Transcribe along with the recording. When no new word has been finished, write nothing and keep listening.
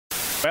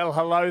Well,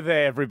 hello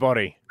there,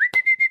 everybody.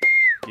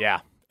 Yeah,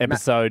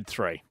 episode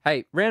 3.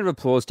 Hey, round of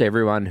applause to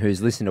everyone who's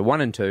listened to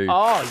 1 and 2.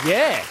 Oh,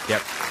 yeah.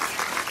 Yep.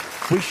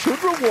 We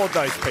should reward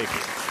those people.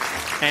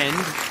 And,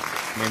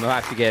 we'll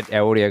have to get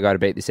our audio guy to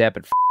beat this out,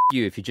 but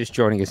you if you're just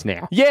joining us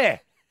now. Yeah.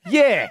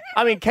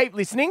 I mean, keep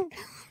listening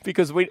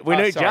because we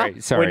need you.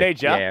 Sorry. We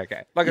need you. Yeah,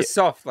 okay. Like a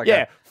soft, like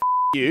a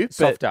you.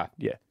 Softer.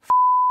 Yeah.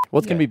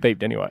 What's going to be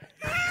beeped anyway?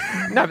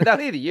 No, but they'll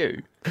hear the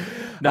you.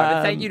 No,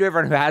 but thank you to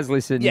everyone who has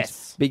listened.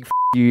 Yes. Big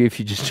you if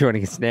you're just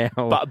joining us now.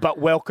 But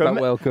welcome.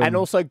 welcome. And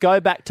also go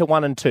back to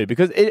 1 and 2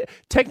 because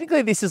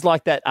technically this is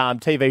like that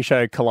TV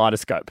show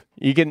Kaleidoscope.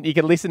 You can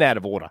listen out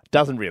of order.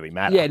 Doesn't really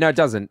matter. Yeah, no, it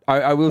doesn't.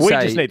 I will say...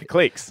 We just need the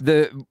clicks.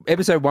 The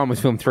episode 1 was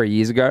filmed 3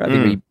 years ago. I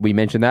think we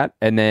mentioned that.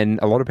 And then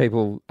a lot of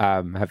people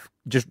have...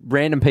 Just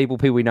random people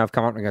we know have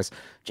come up and goes,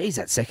 geez,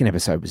 that second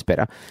episode was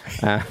better.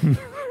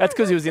 That's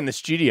because he was in the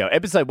studio.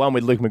 Episode 1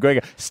 with Luke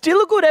McGregor.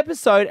 Still a good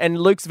episode, and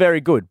Luke's very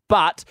good.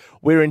 But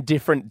we're in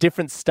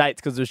different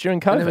states because it was during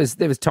COVID.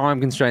 There was time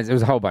constraints. There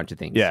was a whole bunch of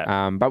things.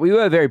 Yeah. But we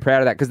were very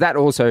proud of that because that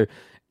also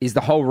is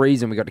the whole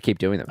reason we got to keep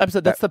doing them.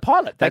 Absolutely. That's the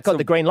pilot. That got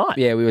the green light.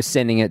 Yeah, we were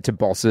sending it to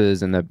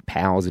bosses and the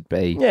powers that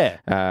be. Yeah.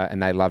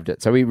 And they loved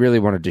it. So we really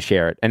wanted to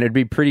share it. And it'd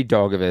be pretty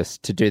dog of us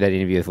to do that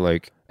interview with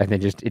Luke. And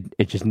then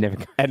it just never...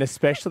 And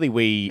especially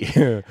we...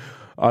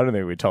 I don't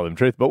think we told him the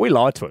truth, but we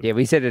lied to him. Yeah,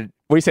 we said it...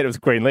 We said it was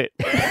greenlit.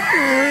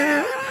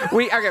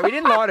 we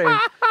didn't lie to him.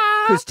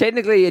 Because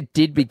technically it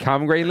did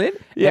become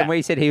greenlit. Yeah. And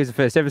we said he was the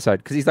first episode.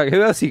 Because he's like,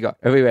 who else you got?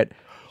 And we went...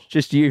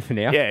 Just you for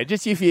now. Yeah,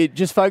 just if you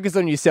just focus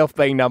on yourself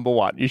being number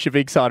one. You should be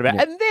excited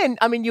about it. And then,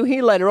 I mean, you'll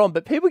hear later on,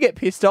 but people get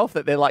pissed off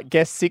that they're like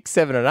guest 6,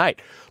 7, and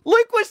 8.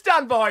 Luke was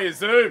done via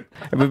Zoom.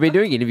 And we've been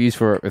doing interviews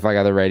with like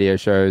other radio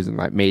shows and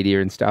like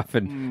media and stuff.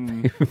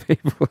 And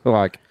people are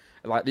like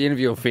the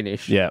interview will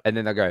finish. Yeah. And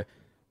then they'll go,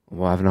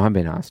 why haven't I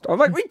been asked? I'm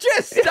like, we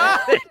just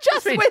started.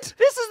 This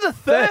is the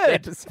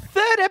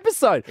third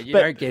episode. And you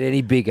don't get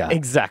any bigger.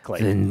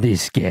 Exactly. Than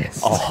this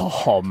guest.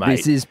 Oh, mate.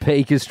 This is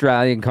peak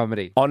Australian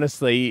comedy.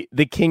 Honestly,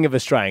 the king of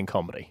Australian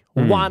comedy.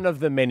 One of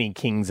the many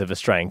kings of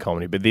Australian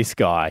comedy. But this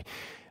guy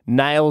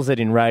nails it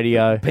in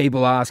radio.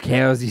 People ask,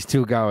 how is he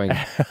still going?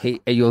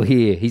 You'll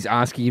hear he's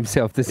asking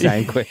himself the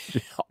same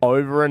question.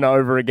 Over and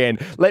over again.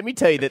 Let me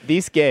tell you that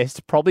this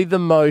guest, probably the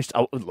most...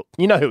 Oh, look,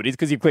 you know who it is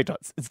because you've clicked on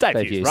it. It's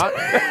Dave Hughes, right?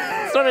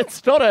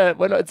 It's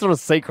not a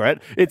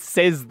secret. It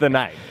says the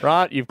name,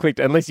 right? You've clicked,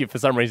 unless you for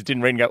some reason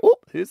didn't read and go, oh,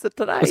 who's it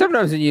today? Well,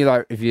 sometimes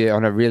when if you're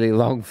on a really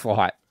long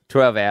flight,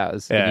 12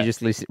 hours, and you're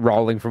just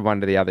rolling from one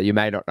to the other, you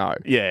may not know.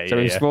 Yeah, so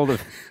we've spoiled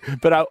it.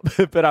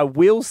 But I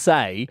will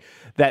say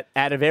that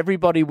out of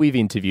everybody we've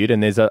interviewed,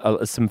 and there's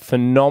some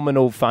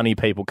phenomenal funny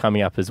people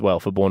coming up as well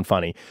for Born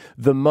Funny,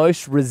 the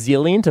most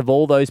resilient of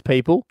all those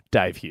people,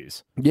 Dave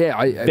Hughes.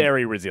 Yeah.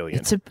 Very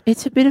resilient.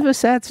 It's a bit of a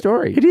sad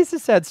story. It is a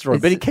sad story,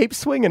 but he keeps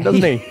swinging,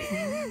 doesn't he?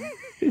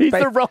 He's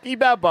the Rocky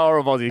Balboa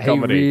of Aussie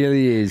comedy. He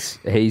really is.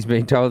 He's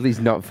been told he's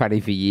not funny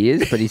for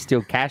years, but he's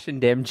still cashing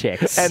them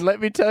checks. And let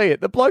me tell you,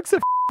 the blokes are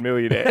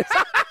millionaires.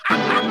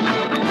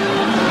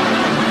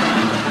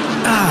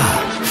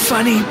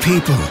 Funny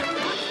people.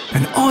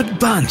 An odd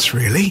bunch,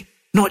 really.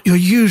 Not your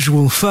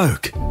usual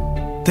folk.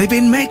 They've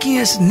been making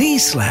us knee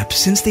slaps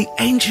since the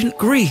ancient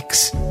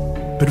Greeks.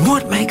 But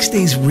what makes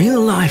these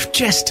real-life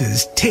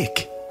jesters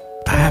tick?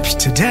 Perhaps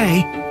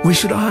today we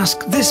should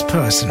ask this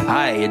person.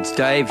 Hey, it's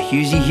Dave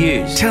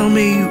Hughes. Tell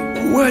me,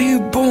 were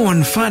you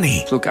born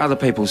funny? Look, other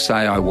people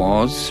say I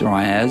was, or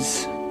I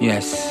as.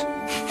 Yes.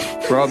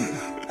 Rob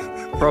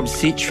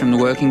Sitch from The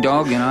Working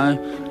Dog,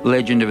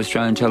 legend of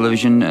Australian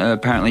television,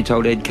 apparently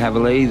told Ed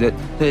Cavalier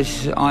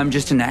that I'm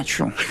just a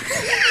natural.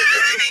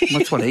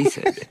 That's what he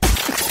said.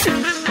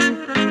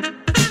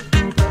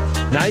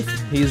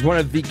 Nath, he is one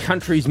of the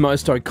country's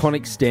most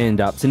iconic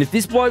stand-ups. And if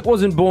this bloke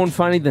wasn't born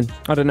funny, then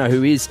I don't know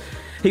who is.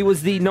 He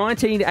was the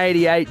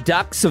 1988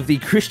 Dux of the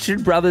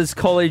Christian Brothers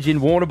College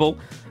in Warrnambool.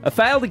 A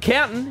failed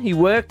accountant, he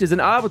worked as an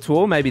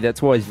arbiter, maybe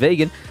that's why he's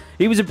vegan.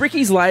 He was a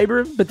brickies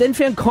labourer, but then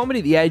found comedy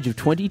at the age of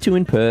 22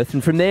 in Perth,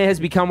 and from there has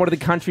become one of the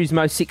country's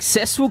most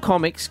successful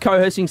comics,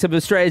 co-hosting some of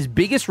Australia's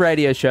biggest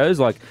radio shows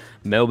like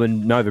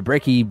Melbourne Nova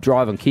Brekkie,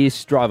 Drive on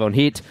Kiss, Drive on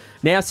Hit,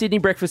 now Sydney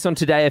Breakfast on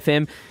Today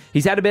FM.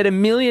 He's had about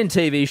 1 million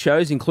TV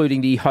shows,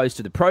 including the host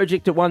of The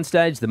Project at one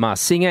stage, The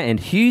Masked Singer, and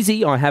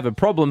Hughesy, I Have a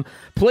Problem.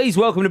 Please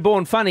welcome to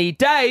Born Funny,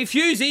 Dave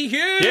Hughesy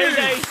Hughes!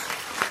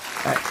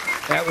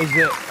 That was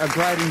a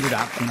great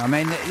introduction. I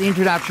mean, the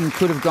introduction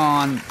could have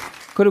gone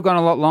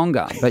a lot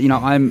longer, but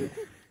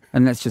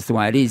and that's just the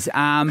way it is.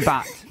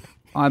 But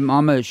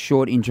I'm a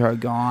short intro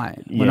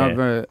guy.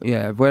 Whenever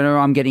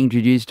I'm getting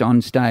introduced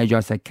on stage, I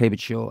say keep it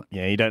short.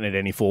 Yeah, you don't need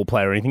any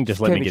foreplay or anything.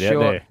 Just let me get out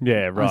there.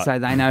 Yeah, right. I say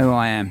they know who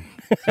I am.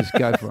 Just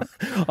go for it.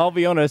 I'll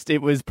be honest,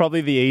 it was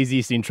probably the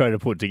easiest intro to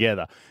put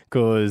together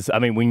because,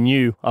 we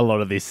knew a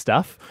lot of this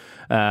stuff.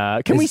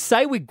 Can we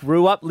say we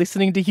grew up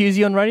listening to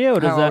Hughesy on radio?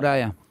 Or How old are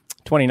you?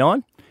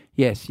 29?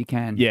 Yes, you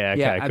can. Yeah,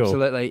 okay, cool.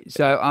 Absolutely.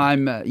 So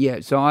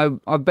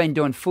I've been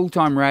doing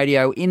full-time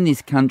radio in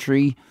this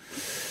country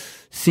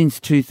since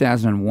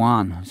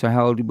 2001. So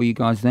how old were you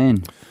guys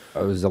then?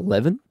 I was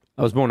 11.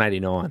 I was born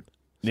 89.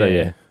 So,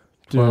 yeah.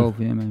 12,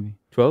 yeah, maybe.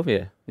 12,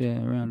 yeah.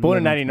 Yeah, around. Born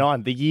in 11.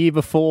 89, the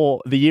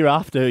year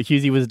after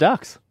Hughesy was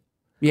Ducks.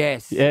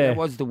 Yes, Yeah. it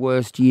was the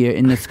worst year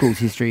in the school's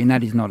history, and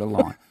that is not a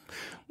lie.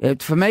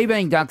 For me,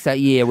 being Ducks that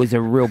year was a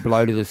real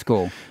blow to the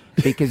school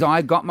because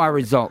I got my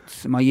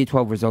results, my Year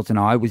 12 results, and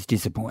I was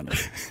disappointed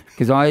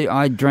because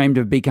I dreamed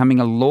of becoming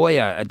a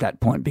lawyer at that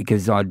point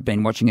because I'd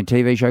been watching a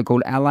TV show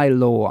called LA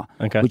Law,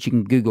 which you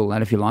can Google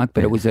that if you like,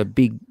 but it was a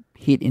big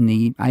hit in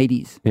the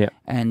 80s. Yeah.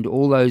 And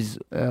all those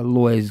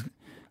lawyers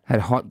had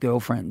hot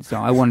girlfriends, so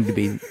I wanted to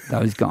be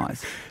those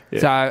guys. Yeah.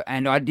 So,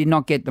 and I did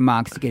not get the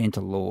marks to get into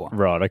law.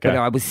 Right, okay. But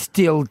I was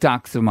still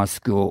Ducks of my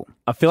school.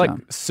 I feel like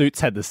Suits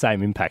had the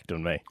same impact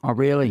on me. Oh,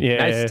 really?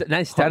 Yeah.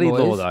 They studied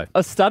law, though.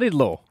 I studied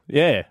law,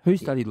 yeah. Who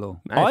studied law?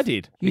 I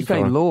did. You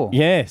studied law?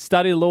 Yeah,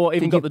 studied law,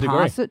 even Did got you the degree.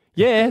 pass it?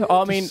 Yeah,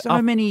 I mean...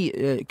 so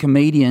many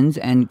comedians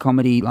and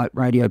comedy, like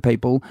radio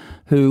people,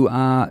 who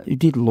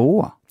did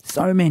law.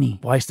 So many.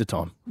 Waste of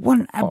time. What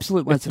an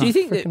absolute waste of Do time.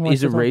 you think there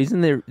is a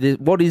reason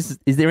is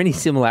there any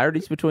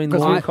similarities between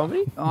law and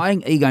comedy? I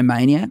think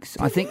egomaniacs,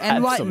 I think.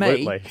 And like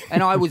Absolutely. me,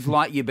 and I was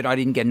like you, but I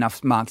didn't get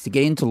enough marks to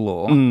get into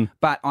law.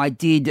 But I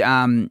did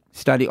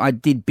study, I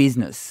did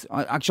business.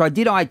 I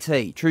did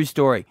IT, true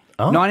story.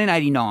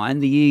 1989,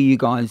 the year you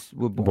guys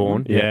were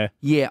born. Yeah.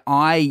 Yeah,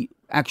 I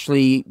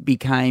actually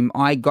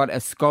I got a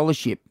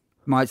scholarship.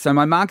 So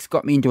my marks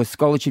got me into a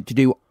scholarship to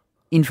do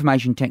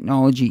information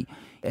technology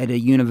at a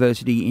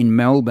university in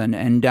Melbourne,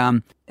 and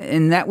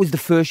that was the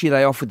first year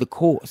they offered the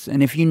course.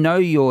 And if you know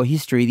your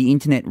history, the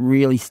internet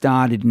really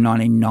started in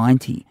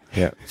 1990.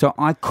 Yeah. So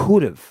I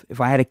could have,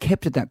 if I had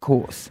kept at that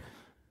course,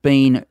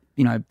 been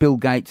Bill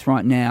Gates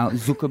right now,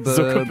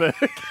 Zuckerberg.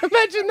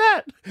 Imagine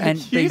that. And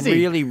be Hughesy.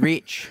 really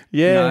rich.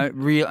 Yeah.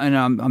 And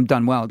I'm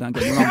done well, don't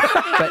get me wrong.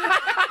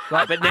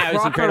 But now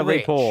he's incredibly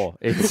poor.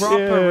 It's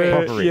Proper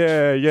rich.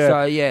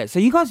 Yeah. So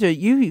you guys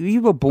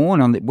you were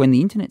born when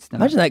the internet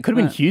started. Imagine that. It could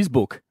have been Hughes'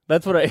 book.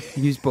 That's what I...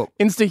 Hughes book.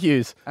 Insta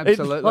Hughes.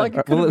 Absolutely.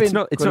 It's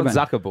not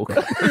Zuckerbook.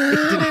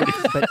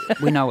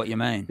 But we know what you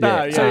mean.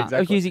 No, yeah, So,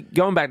 exactly. Hughesy,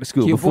 going back to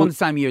school. You were born the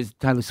same year as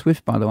Taylor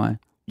Swift, by the way.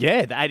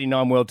 Yeah, the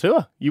 89 World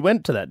Tour. You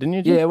went to that,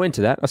 didn't you? Yeah, I went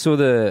to that. I saw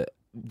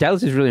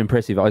Dallas is really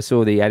impressive. I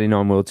saw the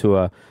 89 World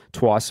Tour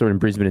twice, saw it in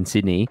Brisbane and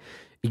Sydney.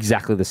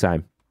 Exactly the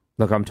same.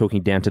 Like, I'm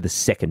talking down to the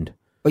second.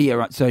 Oh, yeah,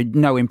 right. So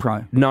no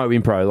impro. No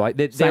impro. Like,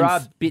 there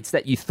are bits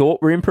that you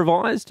thought were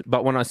improvised,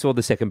 but when I saw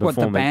the second performance...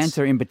 What, the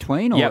banter in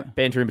between? Or? Yeah,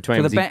 banter in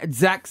between. So the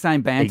exact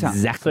same banter.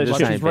 Exactly the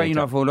Like same she's reading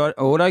banter. off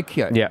auto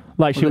cue. Yeah.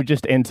 Like she would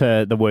just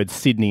enter the word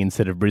Sydney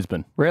instead of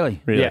Brisbane.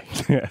 Really? Really?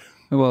 Yeah.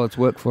 Well, it's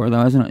worked for her,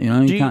 though, isn't it?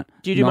 You can't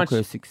do you do knock much-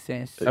 her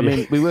success. I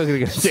mean, we were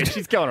going to go... Yeah,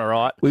 she's going all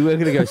right. We were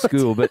going to go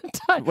school, but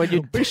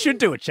We should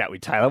do a chat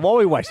with Taylor. Why are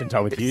we wasting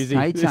time with Hughesy?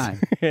 Hey, Tay.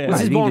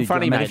 This is you more can do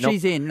funny, it, mate, If not-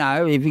 she's in,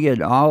 if you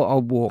get,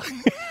 I'll walk.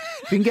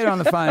 If you can get her on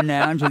the phone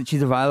now and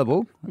she's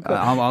available,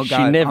 I'll go.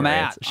 She never I'm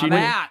out. answers. She I'm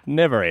out.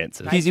 never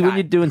answers. Hughesy, when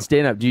you're doing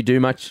stand-up, do you do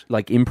much,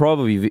 like, improv,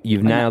 or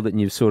you've nailed it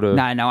and you've sort of...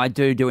 No, I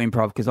do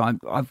improv because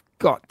I've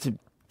got to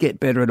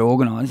get better at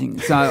organising.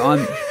 So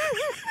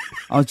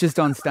I was just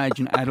on stage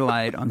in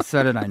Adelaide on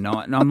Saturday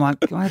night, and I'm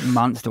like, I had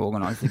months to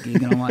organise the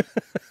gig, and I'm like,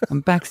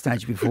 I'm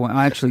backstage before.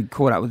 I actually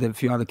caught up with a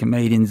few other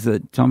comedians,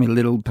 Tommy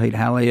Little, Pete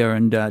Hallier,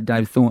 and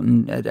Dave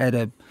Thornton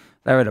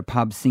they were at a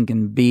pub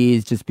sinking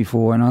beers just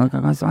before, and I was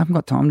like, guys, I haven't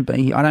got time to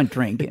be here. I don't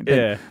drink,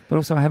 but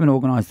also I haven't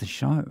organised the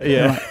show.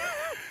 Yeah.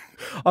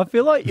 I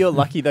feel like you're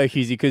lucky though,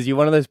 Hughesy, because you're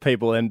one of those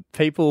people, and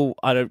people,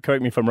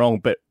 correct me if I'm wrong,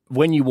 but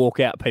when you walk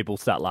out, people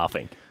start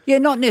laughing. Yeah,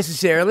 not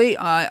necessarily.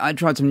 I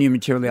tried some new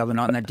material the other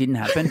night and that didn't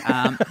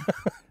happen.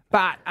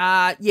 But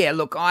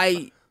look,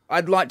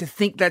 I'd like to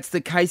think that's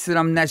the case,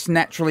 that's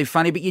naturally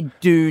funny, but you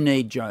do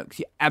need jokes.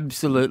 You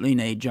absolutely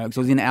need jokes. I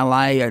was in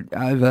LA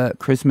over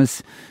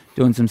Christmas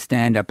doing some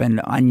stand-up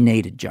and I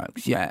needed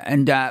jokes, yeah.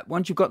 And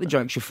once you've got the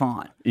jokes, you're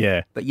fine.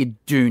 Yeah. But you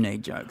do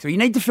need jokes. So you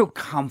need to feel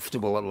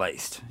comfortable at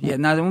least. Yeah,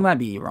 no, well,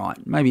 maybe you're right.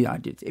 Maybe I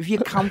did. If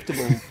you're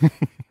comfortable,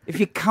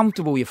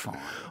 you're fine.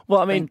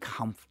 Well, I mean, being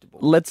comfortable.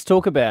 Let's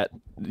talk about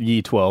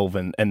Year 12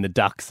 and the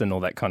Ducks and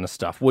all that kind of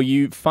stuff. Were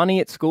you funny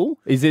at school?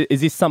 Is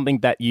this something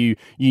that you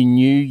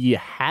knew you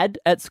had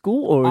at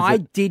school, or I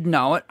did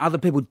know it. Other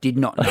people did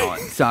not know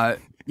it. So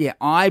yeah,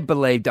 I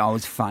believed I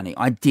was funny.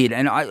 I did.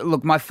 And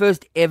my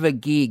first ever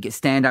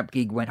stand-up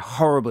gig went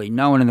horribly.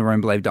 No one in the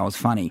room believed I was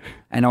funny.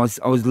 And I was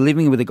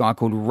living with a guy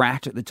called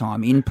Rat at the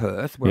time in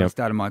Perth, where I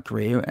started my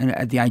career, and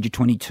at the age of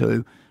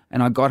 22.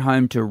 And I got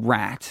home to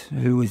Rat,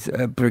 who was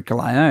a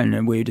bricklayer,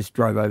 and we just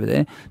drove over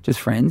there, just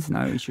friends,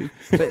 no issue.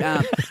 But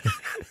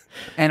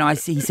and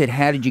he said,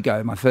 "How did you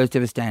go?" My first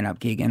ever stand-up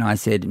gig, and I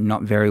said,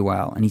 "Not very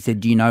well." And he said,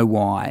 "Do you know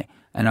why?"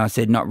 And I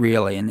said, "Not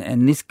really."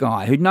 And this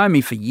guy, who'd known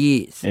me for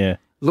years,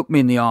 looked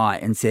me in the eye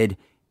and said,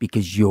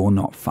 "Because you're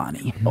not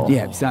funny." Oh.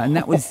 Yeah. So, and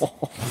that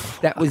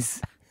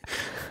was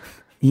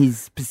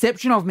his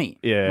perception of me.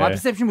 Yeah. My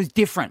perception was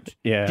different.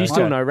 Yeah. Do you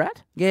still know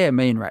Rat? Yeah,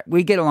 me and Rat.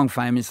 We get along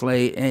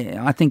famously.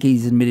 I think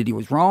he's admitted he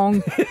was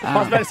wrong. I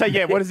was about to say,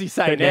 yeah, what does he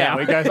say now?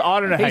 He goes, I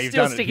don't know how He's you've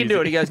still done sticking it. to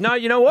it. He goes, no,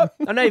 you know what?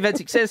 I know you've had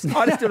success.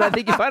 I still don't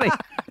think you're funny.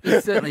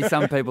 There's certainly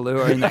some people who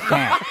are in that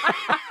camp.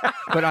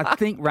 but I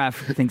think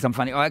Raph thinks I'm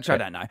funny. Actually,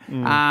 I don't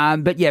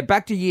know. But yeah,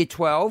 back to year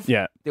 12.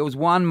 Yeah. There was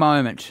one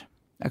moment.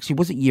 Actually,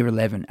 was it year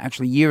 11?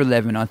 Actually, year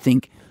 11, I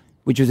think,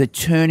 which was a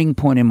turning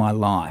point in my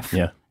life.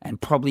 Yeah. And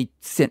probably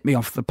set me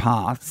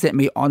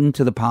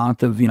onto the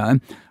path of,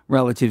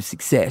 relative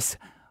success.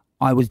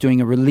 I was doing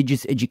a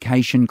religious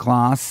education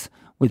class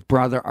with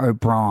Brother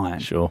O'Brien.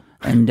 Sure.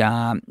 And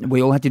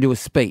we all had to do a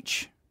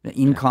speech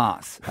in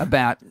class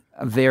about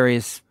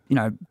various,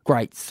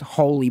 greats,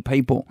 holy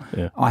people.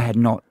 Yeah. I had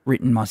not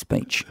written my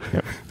speech.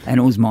 Yep. And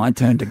it was my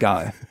turn to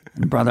go.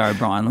 And Brother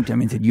O'Brien looked at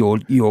me and said,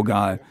 your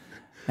go.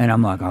 And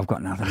I'm like, I've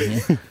got nothing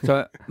here.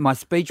 So my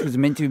speech was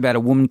meant to be about a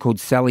woman called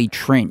Sally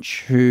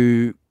Trench,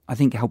 who I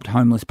think helped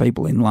homeless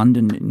people in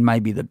London in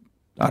maybe the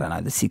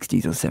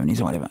 60s or 70s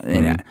or whatever.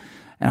 And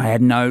I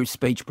had no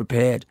speech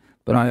prepared,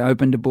 but I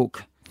opened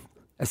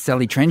a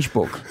Sally Trench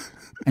book,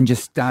 and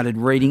just started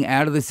reading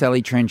out of the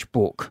Sally Trench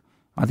book.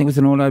 I think it was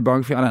an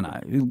autobiography. I don't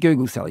know.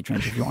 Google Sally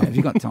Trench if you want, if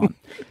you've got time.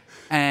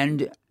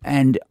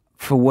 And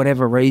for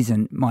whatever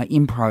reason, my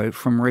impro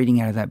from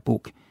reading out of that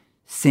book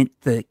sent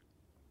the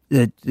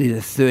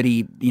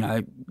 30,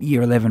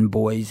 year 11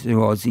 boys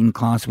who I was in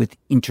class with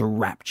into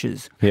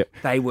raptures. Yep.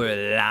 They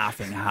were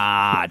laughing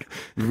hard,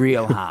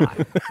 real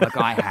hard. Like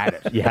I had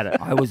it. You had it.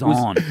 I was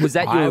on. Was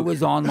that I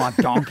was on like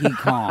Donkey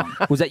Kong.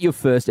 Was that your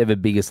first ever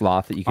biggest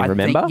laugh that you can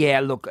remember? Yeah,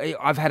 look,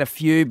 I've had a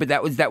few, but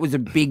that was a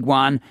big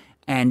one.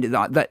 And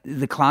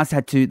the class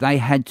had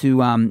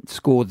to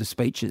score the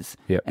speeches.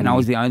 Yep. And I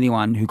was the only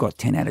one who got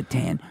 10 out of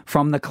 10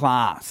 from the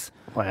class.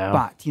 Wow.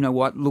 But you know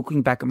what?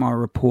 Looking back at my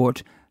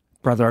report,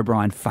 Brother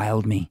O'Brien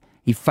failed me.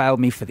 He failed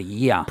me for the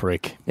year.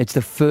 Prick. It's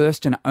the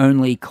first and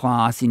only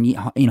class in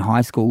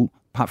high school,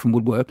 apart from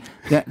woodwork,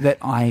 that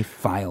I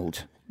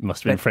failed.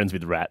 Must have been friends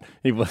with Rat.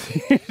 He was.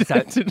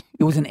 So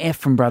it was an F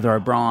from Brother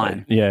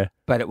O'Brien. Yeah.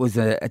 But it was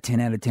a 10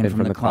 out of 10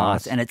 from the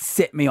class, and it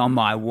set me on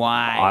my way.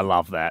 I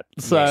love that.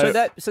 So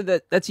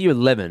that's year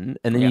 11,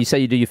 and then you say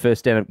you do your first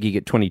stand-up gig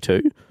at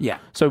 22. Yeah.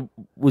 So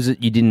was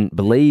it you didn't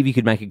believe you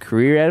could make a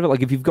career out of it?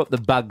 Like if you've got the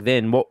bug,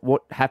 then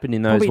what happened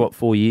in those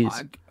 4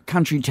 years?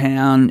 Country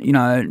town,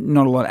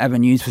 not a lot of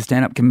avenues for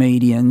stand-up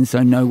comedians,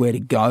 so nowhere to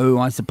go,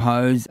 I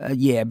suppose.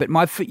 But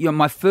my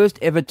first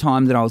ever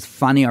time that I was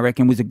funny, I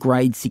reckon, was a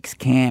grade 6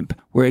 camp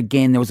where,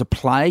 again, there was a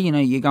play.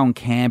 You go on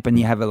camp and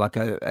you have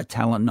a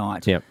talent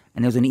night. Yep.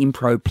 And there was an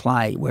improv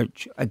play,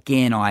 which,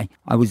 again, I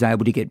was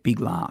able to get big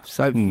laughs.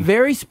 So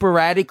very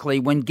sporadically,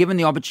 when given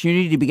the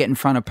opportunity to get in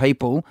front of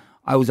people,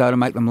 I was able to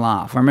make them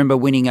laugh. I remember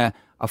winning a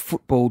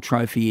football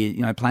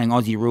trophy, playing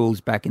Aussie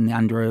rules back in the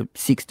under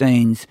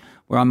 16s,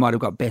 where I might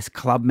have got best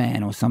club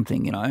man or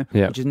something,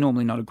 which is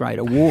normally not a great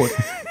award.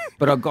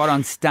 But I got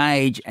on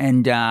stage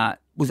and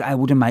was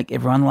able to make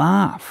everyone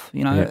laugh.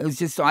 It was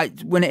just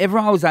whenever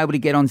I was able to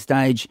get on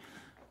stage,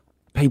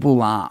 people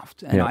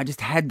laughed, and I just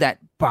had that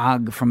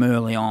bug from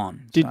early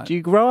on. Did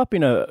you grow up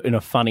in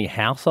a funny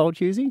household,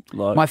 Hughesy?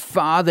 My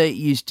father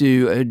used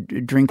to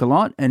drink a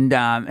lot, and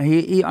I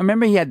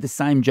remember he had the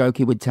same joke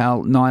he would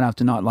tell night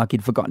after night, like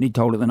he'd forgotten he'd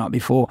told it the night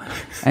before,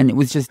 and it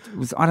was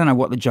I don't know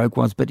what the joke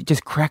was, but it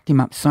just cracked him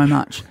up so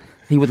much.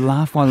 He would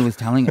laugh while he was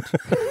telling it.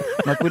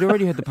 Like we'd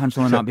already heard the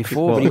punchline the night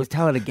before, but he would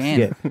tell it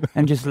again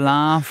and just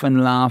laugh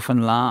and laugh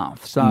and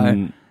laugh.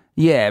 So.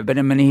 Yeah, but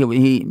I mean,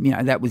 he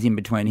that was in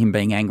between him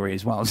being angry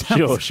as well.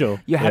 So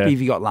Sure. You're happy if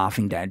you got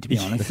laughing dad, to be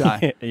honest. So.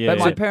 But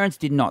my parents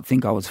did not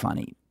think I was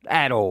funny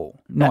at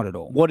all. Not at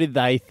all. What did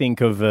they think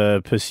of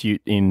a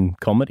pursuit in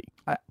comedy?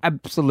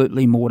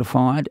 Absolutely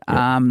mortified.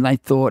 They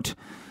thought,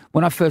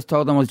 when I first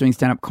told them I was doing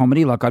stand-up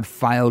comedy, like I'd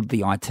failed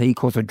the IT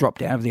course. I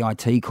dropped out of the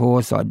IT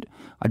course.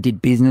 I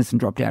did business and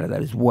dropped out of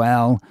that as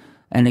well.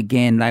 And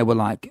again, they were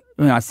like,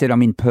 I said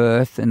I'm in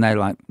Perth, and they're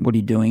like, what are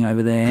you doing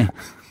over there?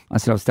 I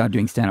said I'll start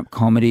doing stand-up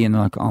comedy, and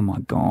they're like, oh, my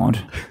God.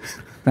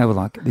 They were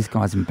like, this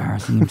guy's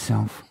embarrassing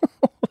himself.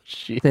 Oh,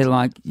 shit. They're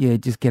like, yeah,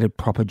 just get a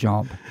proper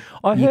job.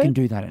 You can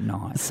do that at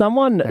night.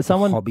 Someone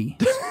hobby.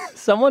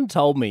 Someone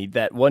told me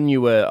that when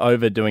you were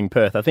over doing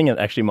Perth, I think it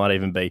actually might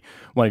even be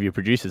one of your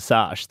producers,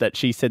 Sash, that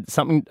she said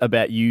something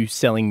about you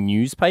selling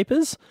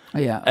newspapers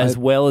as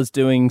well as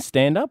doing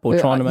stand-up or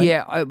trying to make...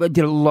 Yeah, I did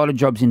a lot of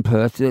jobs in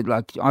Perth.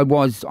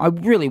 I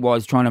really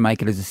was trying to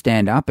make it as a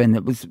stand-up, and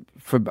it was...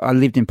 I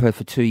lived in Perth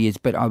for 2 years,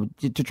 but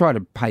to try to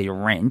pay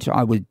rent,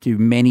 I would do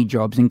many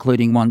jobs,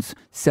 including once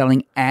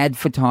selling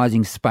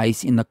advertising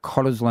space in the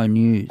Cottesloe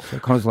News. So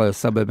Cottesloe, a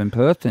suburb in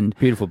Perth. And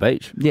beautiful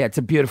beach. Yeah, it's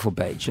a beautiful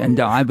beach. And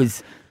I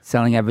was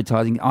selling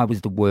advertising. I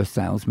was the worst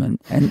salesman.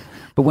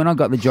 But when I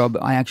got the job,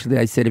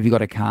 they said, have you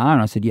got a car?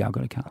 And I said, yeah, I've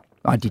got a car.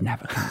 I didn't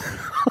have a car.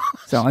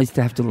 So I used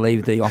to have to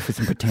leave the office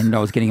and pretend I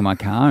was getting in my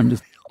car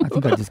and I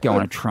think I'd just go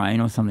on a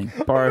train or something.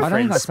 Borrow a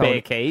friend's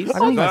spare keys.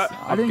 I'm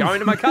going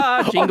to my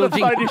car. Jingle,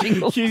 jingle,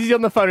 jingle. Hughesy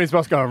on the phone, his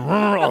boss going,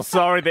 oh,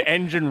 sorry, the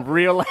engine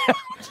real loud.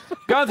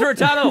 Going through a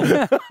tunnel.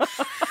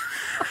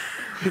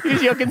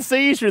 Hughesy, I can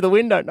see you through the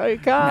window. No, you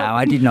can't. No,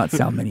 I did not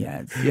sell many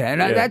ads.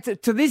 That's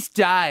to this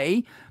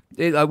day.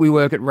 We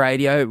work at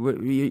radio.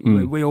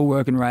 We all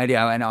work in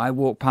radio, and I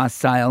walk past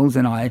sales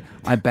and I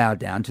bow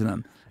down to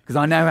them because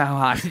I know how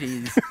hard it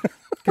is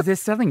Because they're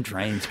selling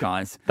dreams,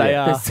 guys. They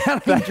are.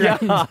 They're selling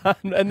dreams.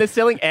 And they're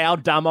selling our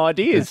dumb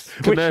ideas.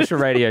 Commercial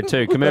radio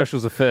too.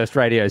 Commercials are first,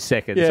 radio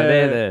second. So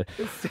they're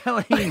the...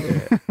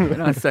 Selling.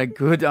 And I say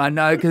good, I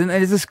know, because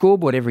there's a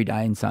scoreboard every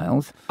day in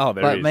sales. Oh,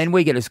 there is. I mean,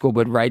 we get a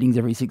scoreboard ratings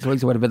every 6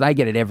 weeks or whatever. They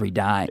get it every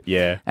day.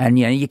 Yeah. And,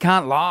 you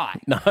can't lie.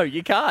 No,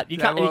 you can't. You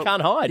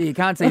can't hide. You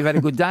can't say you've had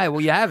a good day.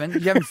 Well, you haven't.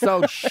 You haven't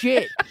sold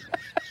shit.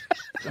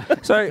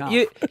 So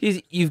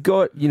you've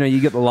got,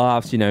 you get the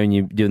laughs, and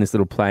you're doing this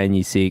little play in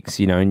year 6,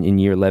 in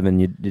year 11,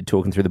 you're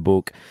talking through the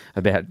book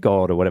about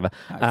God or whatever.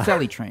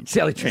 Sally Trench.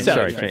 Sally Trench,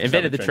 sorry.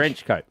 Invented the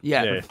trench coat.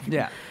 Yeah.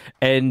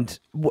 And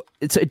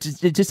it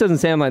just doesn't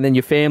sound like then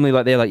your family,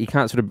 like they're like, you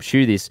can't sort of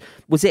shoe this.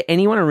 Was there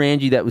anyone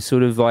around you that was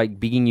sort of like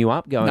bigging you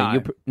up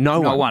going?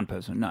 No one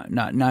person.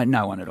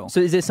 No one at all.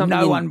 So is there something?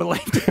 No one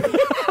believed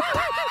it.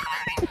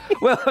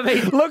 Well, I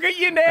mean, look at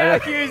you now,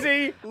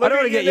 Hughesy. I don't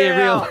want to get you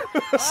real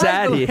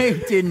sad here.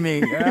 Believed in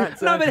me. Right,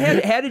 so. No, but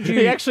how did you?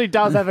 He actually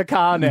does have a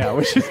car now,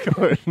 which is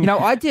good.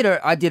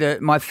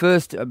 My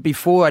first,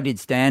 before I did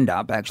stand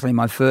up, actually,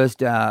 my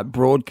first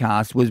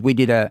broadcast was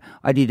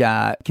I did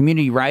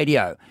community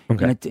radio.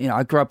 Okay. And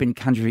I grew up in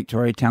country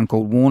Victoria, a town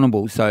called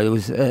Warrnambool, so there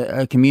was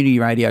a community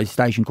radio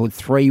station called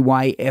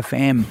 3-Way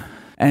FM.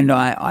 And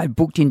I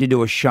booked in to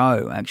do a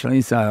show,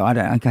 actually, so I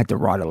had to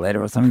write a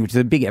letter or something, which is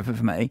a big effort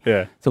for me.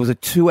 Yeah. So it was a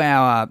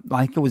 2-hour,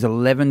 it was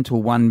 11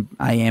 till 1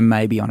 a.m.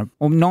 maybe,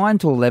 or 9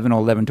 till 11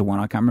 or 11 to 1,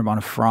 I can't remember, on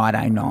a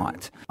Friday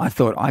night. I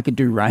thought I could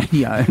do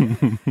radio.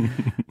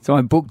 So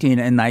I booked in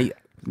and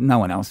no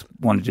one else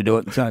wanted to do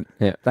it, so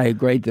they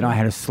agreed that I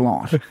had a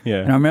slot. Yeah.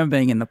 And I remember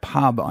being in the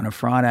pub on a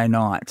Friday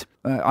night.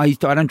 I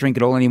don't drink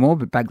at all anymore,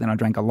 but back then I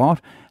drank a lot.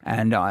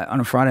 And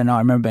on a Friday night, I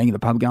remember being in the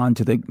pub going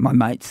to my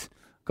mates,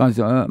 guys,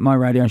 my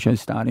radio show's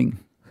starting.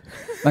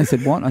 They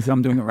said, what? I said,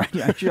 I'm doing a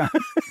radio show.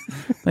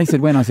 They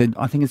said, when? I said,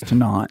 I think it's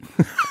tonight.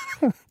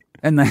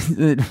 And they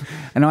said,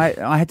 and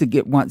I had to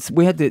get once.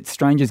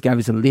 Strangers gave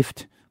us a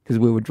lift because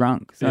we were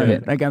drunk. So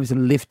they gave us a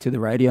lift to the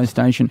radio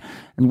station,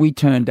 and we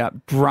turned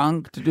up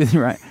drunk to do the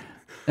radio.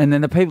 And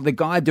then the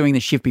guy doing the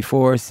shift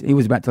before us, he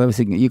was about to leave us,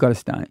 you got to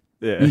stay.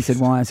 Yeah. And he said,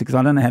 why? I said, because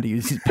I don't know how to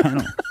use this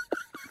panel.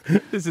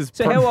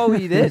 So how old were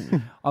you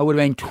then? I would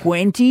have been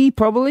 20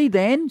 probably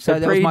then. So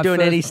that was my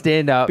doing any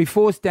stand-up?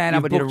 Before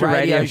stand-up, I did a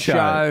radio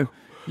show.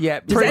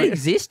 Yeah. Does that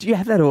exist? Do you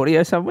have that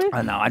audio somewhere?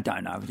 Oh, no, I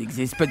don't know if it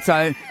exists. But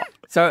so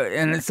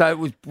it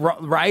was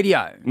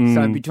radio.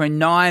 So between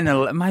 9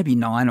 and maybe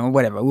 9 or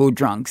whatever, we were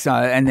drunk. So,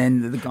 and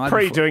then the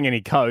guy... Doing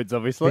any codes,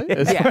 obviously.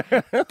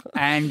 Yeah.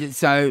 And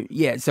so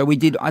we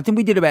did, I think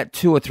we did about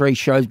 2 or 3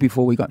 shows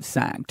before we got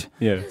sacked.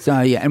 Yeah. So,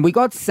 and we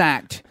got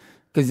sacked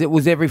because it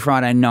was every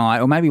Friday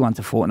night or maybe once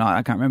a fortnight,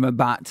 I can't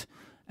remember,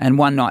 and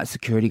one night a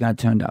security guard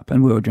turned up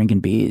and we were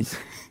drinking beers.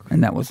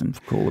 And that wasn't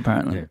cool,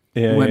 apparently.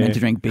 We weren't meant to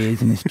drink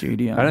beers in the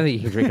studio. I don't think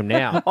you can drink them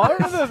now. I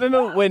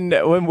remember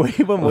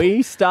when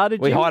we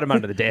started. We hide them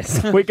under the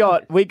desk. we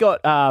got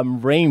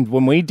reamed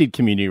when we did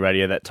community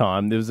radio that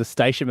time. There was a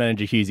station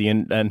manager, Hughesy,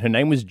 and her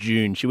name was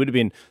June. She would have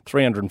been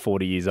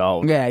 340 years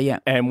old. Yeah.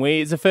 And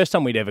it's the first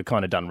time we'd ever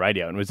kind of done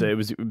radio. And it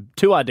was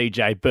to our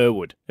DJ,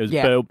 Burwood. It was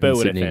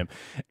Burwood FM.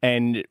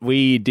 And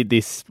we did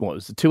this, what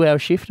was it, 2-hour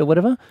shift or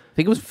whatever? I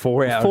think it was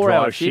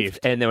 4-hour shift.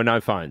 And there were no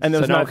phones. And there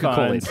was no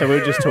phones. So we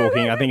were just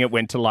talking. I think it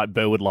went to like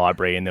Burwood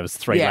Library and there was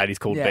 3 ladies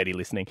called Betty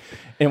listening.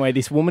 Anyway,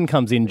 this woman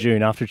comes in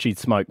June after she'd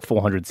smoked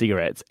 400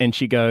 cigarettes and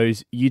she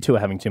goes, you two are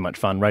having too much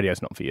fun.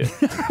 Radio's not for you.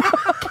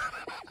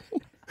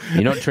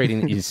 You're not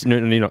treating it,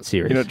 you're not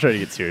serious. You're not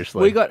treating it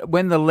seriously.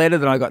 When the letter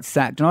that I got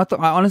sacked, and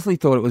I honestly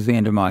thought it was the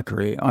end of my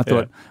career. I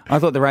thought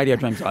the radio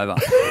dream's over.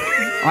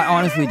 I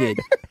honestly did.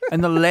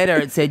 And the letter,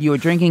 it said you were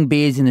drinking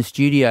beers in the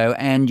studio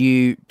and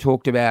you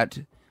talked about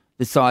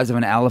the size of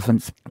an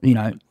elephant's,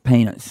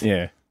 penis.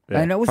 Yeah.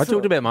 And it was I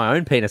talked about my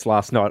own penis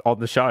last night on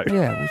the show.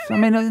 Yeah.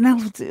 An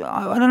elephant,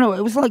 I don't know.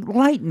 It was like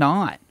late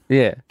night.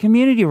 Yeah.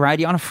 Community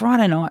radio on a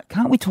Friday night.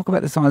 Can't we talk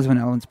about the size of an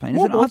elephant's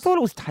penis? I thought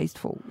it was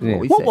tasteful. Yeah.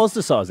 What was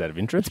the size out of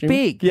interest? It's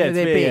big. Yeah,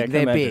 they're big.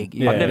 They're big.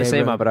 Yeah. I've never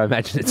seen one, but I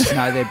imagine it's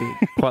no, they're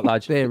big. Quite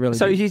large. They're really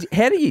so big.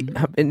 How do you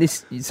and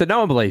this? So no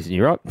one believes in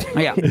you, right?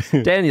 Yeah.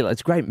 Daniel,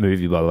 it's a great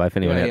movie, by the way. If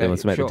anyone out there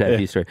wants to make the tape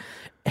history.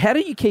 How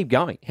do you keep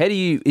going? Are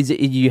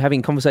you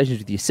having conversations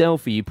with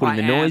yourself? Are you putting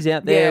the noise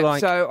out there? Yeah,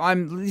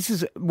 so this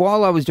is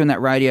while I was doing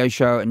that radio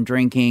show and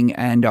drinking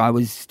and I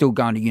was still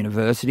going to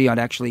university, I'd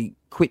actually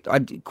quit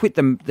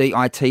the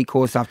IT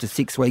course after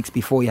 6 weeks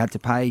before you had to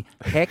pay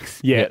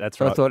HEX. Yeah, that's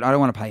right. So I thought, I don't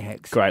want to pay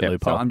HEX. Great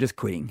loophole. So I'm just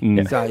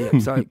quitting.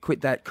 So I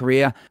quit that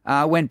career.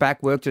 Went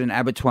back, worked at an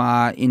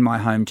abattoir in my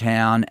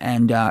hometown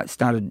and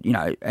started,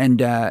 and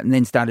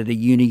then started a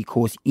uni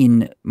course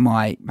in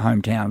my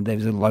hometown. There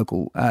was a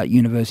local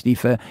university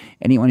for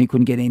anyone who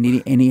couldn't get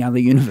any other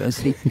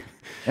university.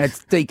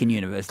 It's Deakin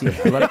University.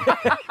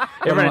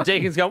 Everyone at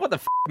Deakin's going, what the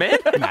man?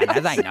 No,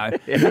 they know.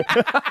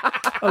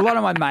 A lot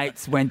of my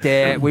mates went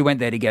there. We went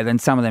there together,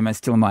 and some of them are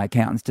still my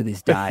accountants to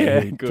this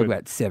day. It took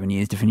about 7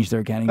 years to finish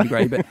their accounting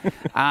degree. But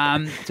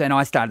and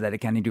I started that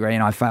accounting degree,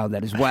 and I failed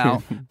that as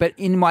well. But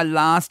in my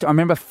I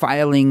remember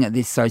failing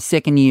this. So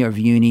second year of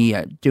uni,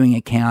 doing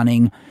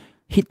accounting.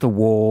 hit the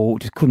wall,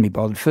 just couldn't be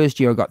bothered. First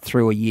year I got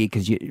through a year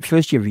because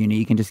first year of uni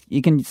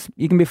you can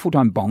be a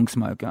full-time bong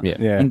smoker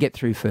and get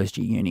through first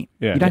year uni.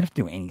 You don't have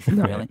to do anything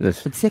really. But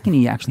second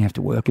year you actually have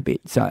to work a bit.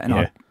 So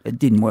it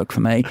didn't work for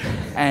me.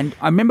 And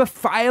I remember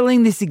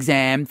failing this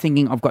exam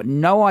thinking I've got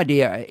no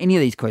idea any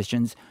of these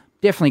questions,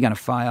 definitely going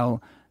to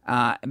fail.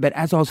 But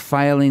as I was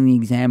failing the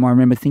exam, I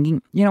remember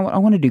thinking, you know what, I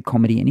want to do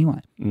comedy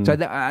anyway. So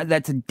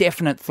that's a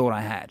definite thought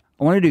I had.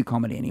 I want to do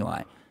comedy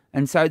anyway.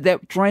 And so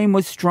that dream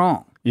was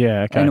strong.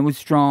 Yeah, okay. And it was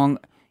strong.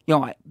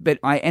 But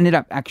I ended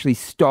up actually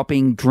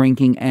stopping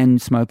drinking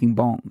and smoking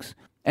bongs.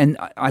 And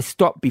I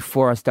stopped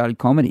before I started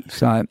comedy.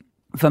 So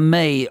for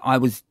me, I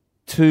was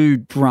too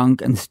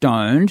drunk and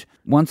stoned.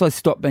 Once I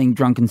stopped being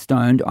drunk and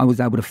stoned, I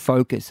was able to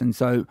focus. And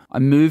so I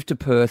moved to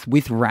Perth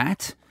with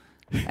Rat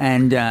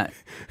and...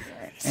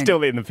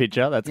 Still in the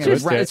picture. That's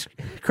good. It's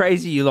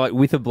crazy. You like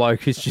with a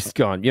bloke who's just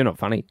gone, you're not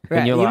funny. Right,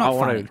 and you're not like, I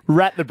funny. want to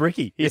Rat the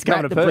Bricky. He's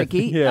coming to Perth.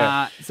 Bricky.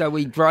 Yeah. So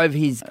we drove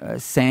his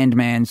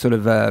Sandman sort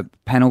of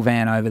panel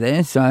van over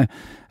there. So I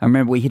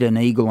remember we hit an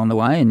eagle on the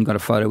way and got a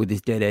photo with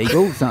this dead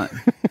eagle. So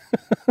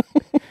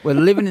we're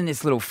living in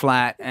this little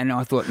flat and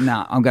I thought,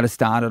 I'm going to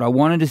start it. I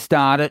wanted to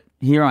start it.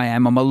 Here I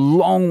am. I'm a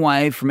long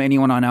way from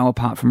anyone I know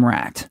apart from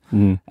Rat.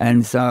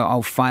 And so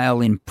I'll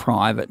fail in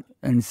private.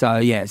 And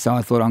so, so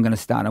I thought I'm going to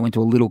start. I went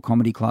to a little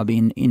comedy club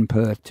in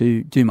Perth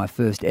to do my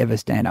first ever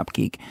stand-up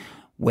gig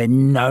where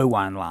no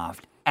one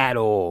laughed at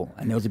all.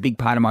 And there was a big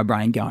part of my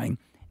brain going,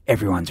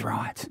 everyone's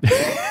right.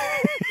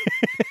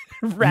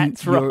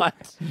 Rat's right.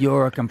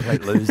 You're a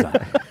complete loser.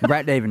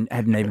 Rat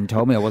hadn't even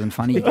told me I wasn't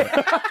funny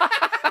yet.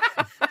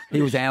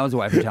 He was hours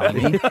away from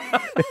telling me.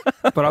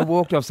 But I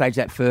walked off stage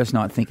that first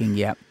night thinking,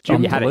 you had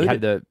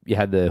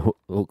the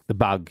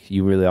bug.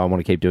 I want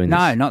to keep doing this.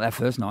 No, not that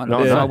first night.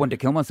 I wanted to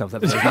kill myself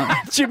that first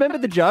night. Do you remember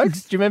the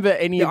jokes? Do you remember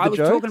any of the jokes?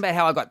 I was talking about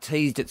how I got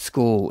teased at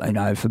school,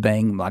 for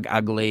being like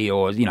ugly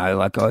or,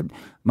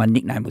 my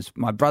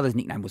brother's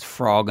nickname was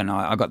Frog and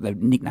I got the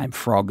nickname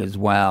Frog as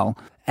well.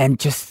 And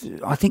just,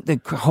 I think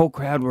the whole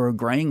crowd were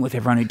agreeing with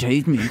everyone who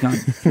teased me, going,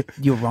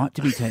 you're right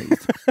to be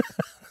teased.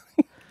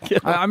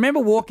 I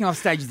remember walking off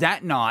stage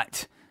that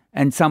night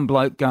and some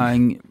bloke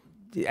going,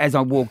 as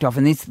I walked off,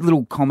 and this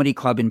little comedy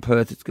club in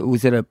Perth, it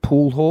was at a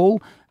pool hall.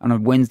 On a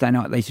Wednesday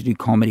night, they used to do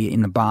comedy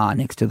in the bar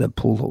next to the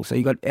pool hall. So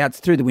you got out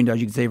through the windows,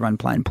 you could see everyone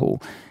playing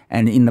pool.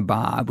 And in the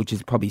bar, which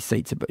is probably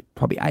seats,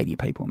 probably 80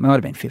 people, it might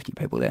have been 50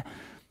 people there.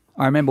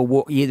 I remember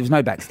there was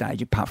no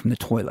backstage apart from the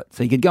toilet.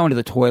 So you could go into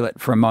the toilet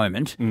for a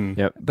moment,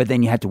 but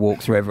then you had to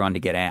walk through everyone to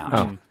get out.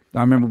 I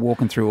remember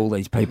walking through all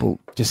these people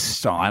just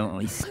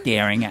silently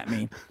staring at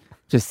me.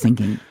 Just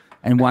thinking,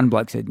 and one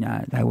bloke said,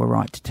 no, they were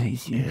right to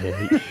tease you.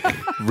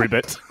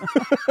 Ribbit.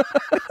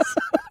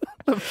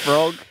 The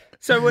Frog.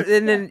 So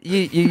and then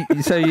you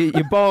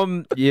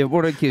bomb, you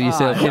want to kill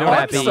yourself, you're not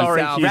happy.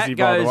 Sorry, Hughesy,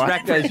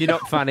 Rat goes, you're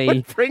not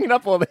funny. Bringing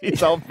up all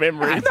these old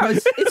memories. No,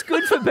 it's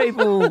good for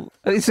people.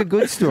 It's a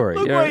good story.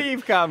 Look where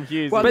you've come,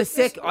 Hughes. Well,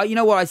 you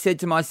know what I said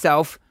to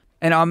myself?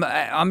 And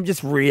I'm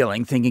just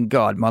reeling, thinking,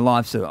 God, my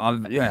life's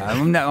I'm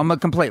a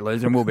complete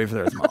loser and will be for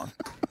the rest of my life.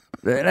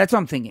 That's what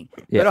I'm thinking.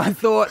 Yeah.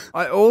 But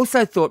I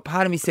also thought,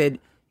 part of me said,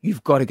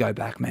 you've got to go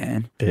back,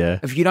 man. Yeah.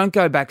 If you don't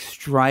go back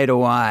straight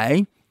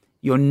away,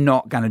 you're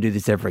not going to do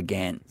this ever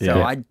again.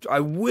 So I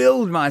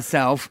willed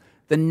myself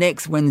the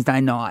next Wednesday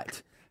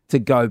night to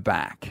go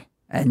back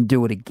and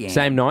do it again.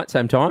 Same night,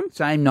 same time?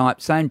 Same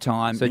night, same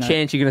time. So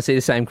chance you're going to see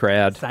the same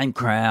crowd. Same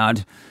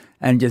crowd.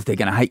 And just they're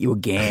going to hate you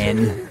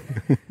again.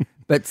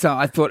 But so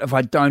I thought, if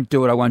I don't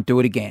do it, I won't do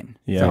it again.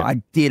 Yeah. So I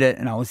did it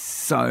and I was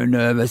so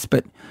nervous,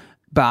 but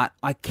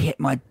I kept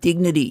my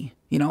dignity.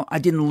 I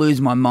didn't lose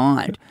my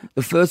mind.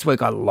 The first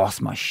week, I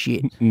lost my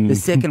shit. The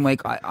second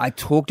week, I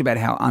talked about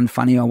how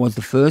unfunny I was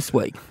the first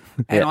week,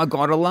 and I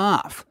got a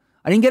laugh.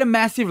 I didn't get a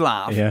massive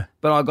laugh,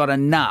 but I got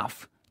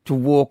enough to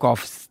walk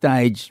off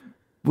stage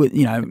with,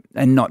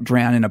 and not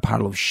drown in a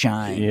puddle of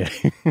shame.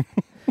 Yeah.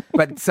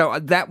 But so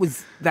that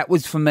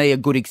was for me a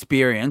good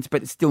experience,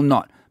 but it's still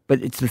not.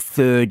 But it's the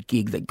third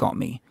gig that got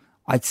me.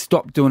 I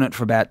stopped doing it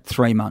for about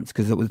 3 months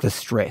because it was the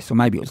stress, or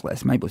maybe it was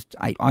less, maybe it was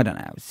 8, I don't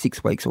know, it was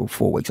 6 weeks or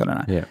 4 weeks, I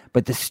don't know. Yeah.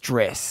 But the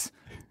stress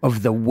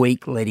of the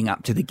week leading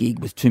up to the gig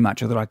was too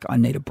much. I thought, I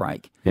need a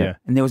break. Yeah.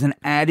 And there was an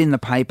ad in the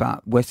paper,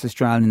 West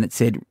Australian, that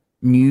said,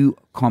 new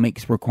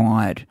comics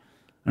required.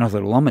 And I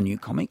thought, well, I'm a new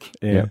comic.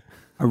 Yeah.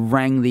 I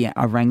rang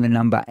the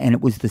number and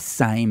it was the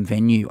same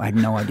venue. I had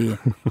no idea.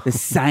 The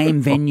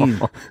same venue.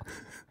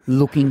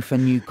 Looking for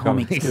new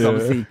comics.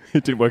 Obviously,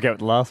 it didn't work out with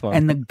the last one.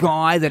 And the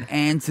guy that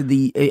answered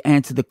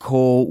the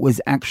call was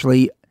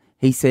actually,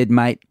 he said,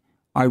 mate,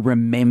 I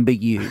remember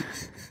you.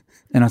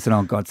 And I said,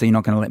 oh, God, so you're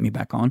not going to let me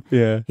back on?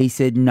 Yeah. He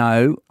said,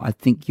 no, I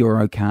think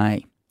you're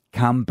okay.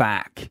 Come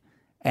back.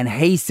 And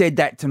he said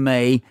that to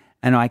me,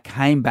 and I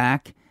came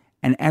back,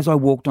 and as I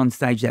walked on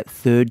stage that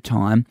third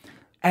time,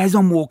 as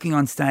I'm walking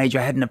on stage,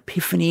 I had an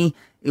epiphany.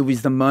 It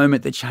was the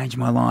moment that changed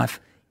my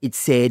life. It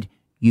said,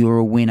 you're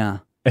a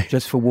winner.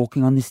 Just for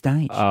walking on this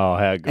stage. Oh,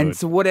 how good. And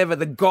so whatever,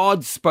 the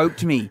God spoke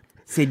to me,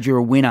 said you're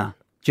a winner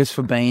just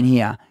for being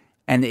here.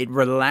 And it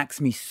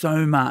relaxed me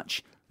so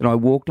much that I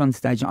walked on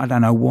stage. I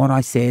don't know what I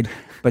said,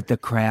 but the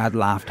crowd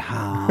laughed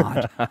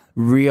hard,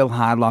 real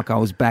hard, like I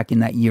was back in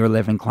that year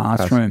 11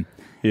 classroom.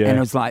 Yeah. And it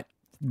was like,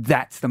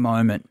 that's the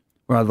moment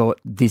where I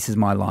thought, this is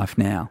my life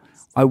now.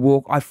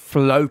 I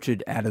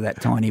floated out of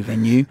that tiny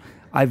venue.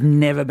 I've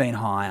never been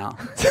higher.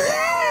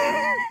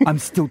 I'm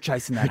still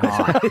chasing that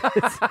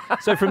high.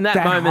 So from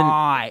that moment,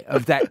 high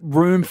of that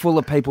room full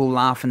of people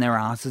laughing their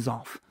asses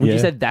off. would you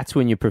say that's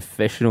when your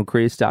professional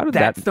career started?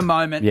 That's the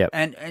moment. Yep.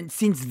 And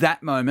since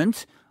that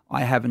moment,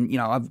 I haven't.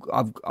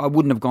 I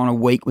wouldn't have gone a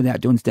week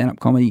without doing stand-up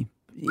comedy.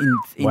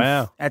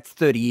 Wow. That's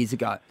 30 years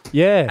ago.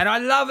 Yeah. And I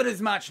love it as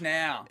much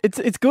now.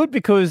 It's good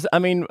because, I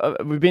mean,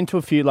 we've been to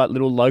a few like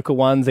little local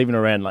ones, even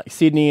around like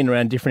Sydney and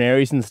around different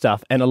areas and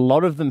stuff. And a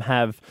lot of them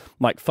have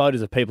like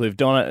photos of people who've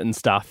done it and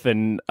stuff.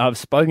 And I've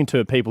spoken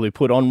to people who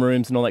put on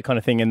rooms and all that kind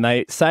of thing. And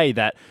they say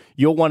that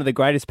you're one of the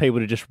greatest people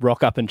to just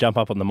rock up and jump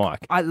up on the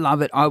mic. I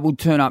love it. I will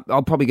turn up.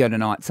 I'll probably go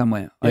tonight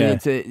somewhere. Yeah.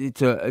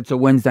 It's a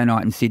Wednesday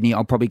night in Sydney.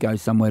 I'll probably go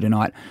somewhere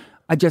tonight.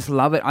 I just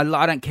love it.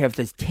 I don't care if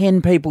there's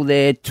 10 people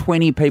there,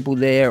 20 people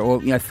there, or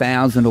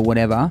 1,000 or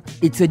whatever.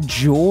 It's a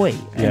joy,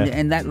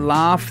 and that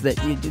laugh,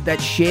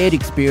 that shared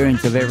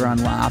experience of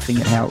everyone laughing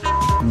at how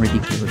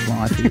ridiculous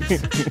life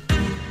is.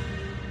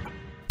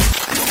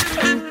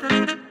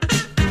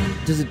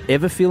 Does it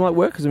ever feel like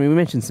work? Because I mean, we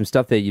mentioned some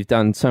stuff there. You've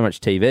done so much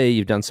TV,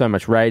 you've done so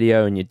much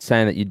radio, and you're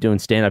saying that you're doing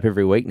stand up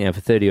every week now for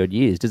 30 odd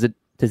years. Does it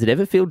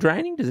ever feel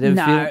draining? Does it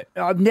ever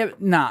feel? I've never.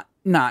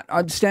 No,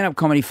 stand-up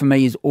comedy for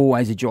me is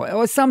always a joy.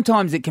 Or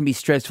sometimes it can be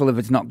stressful if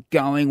it's not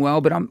going well,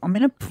 but I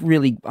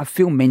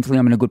feel mentally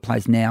I'm in a good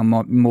place now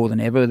more than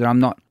ever, that I'm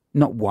not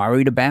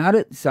worried about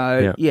it.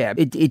 So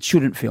it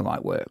shouldn't feel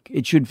like work.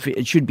 It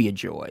should be a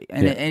joy,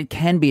 and it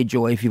can be a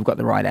joy if you've got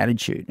the right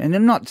attitude. And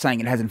I'm not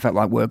saying it hasn't felt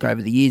like work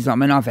over the years. I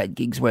mean, I've had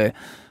gigs where,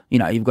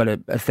 you've got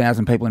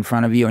 1,000 people in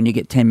front of you, and you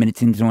get 10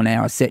 minutes into an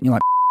hour set, and you're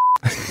like,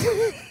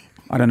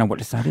 I don't know what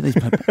to say to these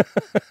people.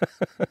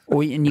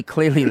 And you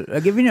clearly, like,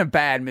 if you're in a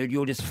bad mood,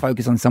 you'll just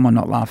focus on someone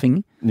not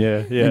laughing. Yeah.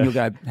 And you'll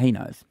go, he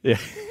knows. Yeah.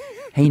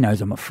 He knows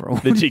I'm a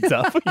fraud. The jig's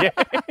up. Yeah.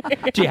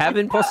 Do you have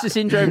imposter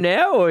syndrome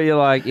now, or you're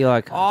like,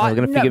 they're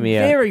going to figure me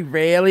out? Very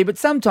rarely, but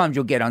sometimes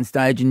you'll get on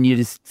stage and you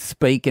just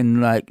speak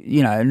and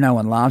no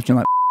one laughs. You're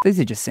like, these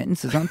are just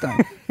sentences, aren't they?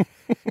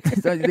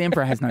 So the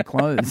emperor has no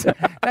clothes.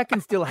 That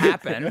can still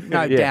happen,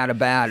 no doubt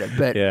about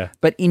it.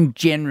 But in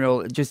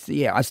general,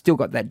 I still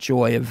got that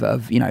joy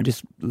of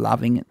just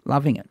loving it.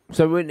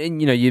 So when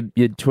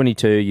you're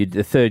 22, you're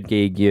the third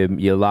gig,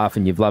 you're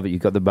laughing, you've loved it,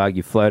 you've got the bug,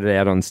 you've floated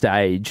out on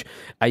stage.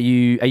 Are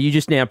you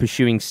just now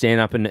pursuing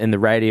stand up and the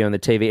radio and the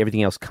TV?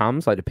 Everything else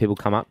comes. Like, do people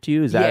come up to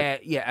you? Is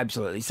that? Yeah,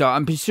 absolutely. So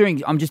I'm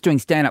just doing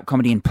stand up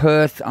comedy in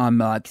Perth. I'm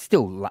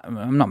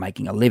not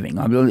making a living.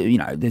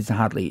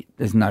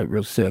 There's no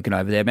real circuit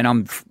over there, but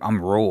I'm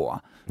raw.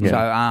 Yeah. So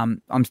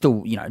I'm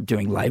still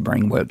doing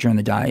labouring work during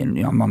the day, and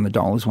I'm on the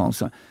dole as well.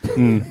 So,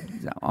 so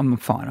I'm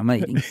fine. I'm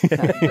eating. So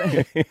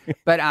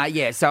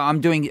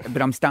I'm doing.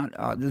 But I'm starting.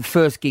 The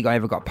first gig I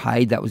ever got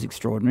paid, that was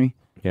extraordinary.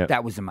 Yeah,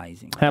 that was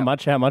amazing. How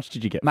much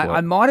did you get? Mate,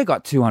 I might have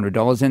got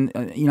 $200, and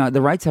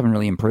the rates haven't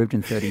really improved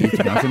in 30 years.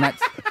 And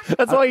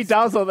that's why he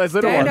does all those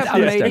little ones. Stand-up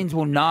comedians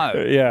will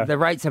know. Yeah, the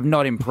rates have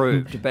not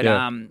improved. But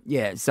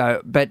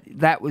but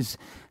that was.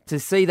 To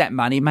see that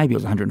money, maybe it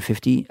was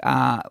 150,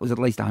 it was at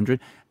least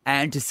 100,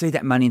 and to see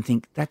that money and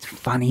think, that's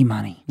funny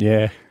money.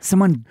 Yeah.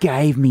 Someone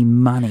gave me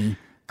money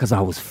because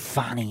I was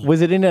funny.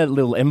 Was it in a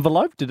little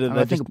envelope?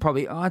 I think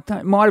probably,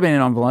 it might have been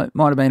an envelope,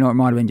 or it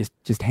might have been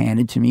just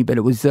handed to me, but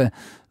it was a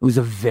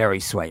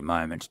very sweet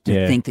moment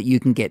to think that you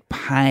can get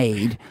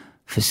paid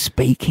for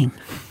speaking.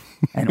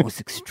 And it was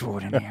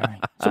extraordinary.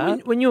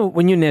 So when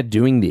you're now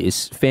doing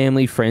this,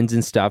 family, friends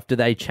and stuff, do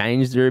they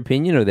change their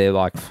opinion, or they're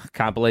like,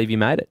 can't believe you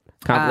made it?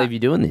 Can't believe you're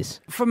doing this.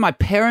 For my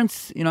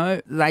parents,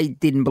 they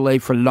didn't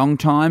believe for a long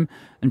time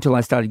until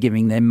I started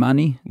giving them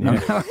money. Yeah.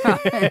 So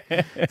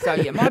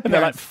my parents, they're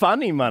like,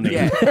 funny money.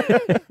 Yeah.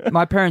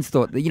 My parents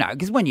thought that,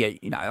 because when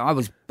I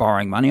was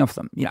borrowing money off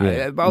them.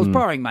 I was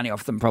borrowing money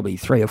off them probably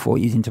 3 or 4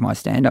 years into my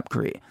stand-up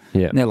career.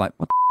 Yeah. And they're like,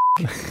 what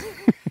the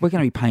we're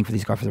going to be paying for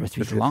this guy for the rest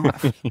of his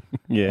life.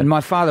 Yeah. And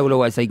my father would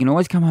always say, you can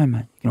always come home,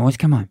 mate. You can always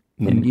come home.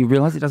 And you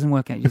realise it doesn't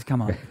work out, you just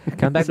come home.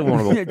 Come back to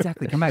Warrnambool. Yeah,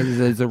 exactly. Come back.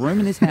 There's a room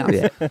in this house.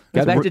 Yeah.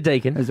 Go back to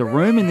Deakin. There's a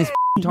room in this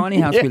tiny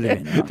house we live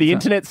in. Right? The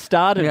internet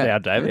started now,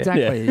 David.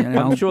 Exactly.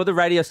 Yeah. I'm sure the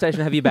radio station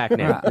will have you back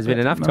now. There's been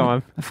enough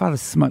time. My father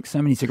smoked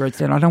so many cigarettes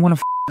that I don't want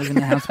to live in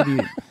the house with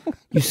you.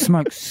 You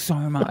smoke so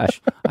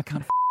much. I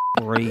can't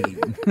breathe.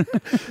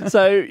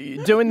 So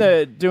doing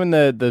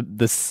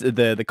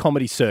the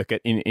comedy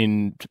circuit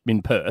in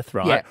Perth,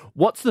 right? Yeah.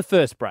 What's the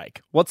first break?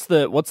 What's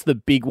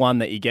the big one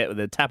that you get with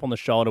a tap on the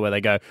shoulder where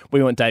they go,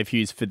 we want Dave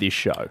Hughes for this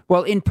show?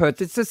 Well, in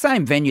Perth, it's the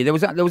same venue. There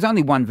was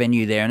only one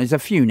venue there, and there's a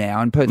few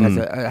now, and Perth has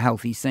a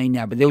healthy scene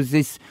now. But there was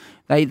this.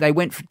 They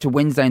went to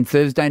Wednesday and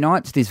Thursday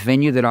nights, this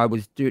venue that I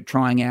was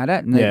trying out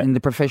at, and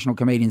the professional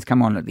comedians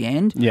come on at the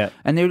end. Yeah.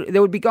 And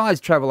there would be guys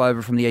travel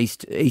over from the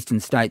eastern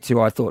states who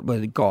I thought were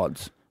the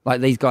gods. Like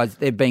these guys,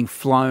 they're being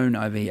flown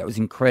over here. It was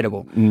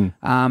incredible.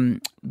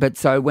 But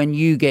so when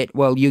you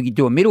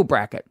do a middle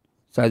bracket,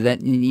 so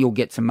that you'll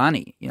get some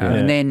money, you know.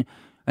 Yeah.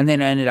 And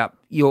then it ended up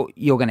you're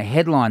going to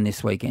headline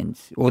this weekend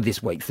or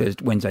this week,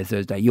 Wednesday,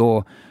 Thursday.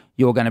 You're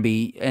going to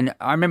be, and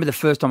I remember the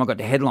first time I got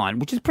to headline,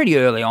 which is pretty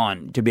early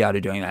on to be able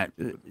to doing that.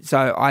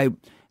 So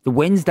the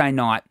Wednesday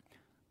night,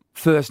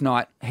 first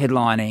night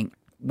headlining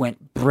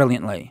went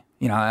brilliantly.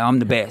 You know, I'm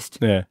the best.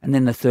 Yeah. And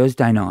then the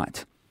Thursday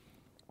night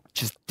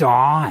just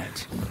died.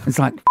 It's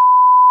like,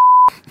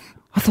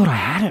 I thought I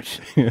had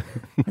it.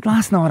 Like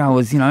last night I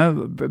was, you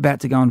know, about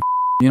to go and,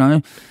 you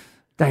know,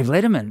 Dave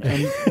Letterman.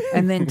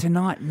 And then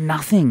tonight,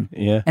 nothing.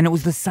 Yeah. And it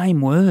was the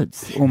same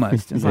words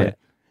almost. It's like,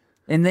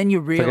 and then you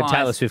realise... Like a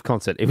Taylor Swift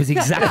concert. It was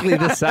exactly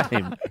the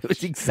same. It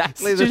was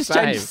exactly the Just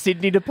same. changed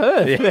Sydney to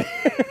Perth. Yeah.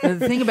 The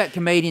thing about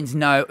comedians,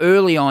 know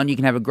early on you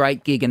can have a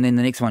great gig and then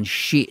the next one's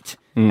shit.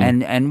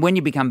 And when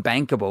you become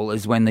bankable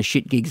is when the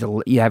shit gigs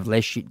you have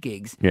less shit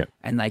gigs,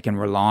 and they can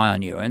rely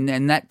on you,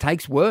 and that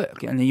takes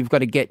work, and you've got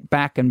to get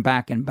back and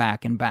back and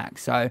back and back.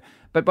 So,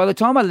 but by the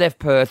time I left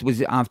Perth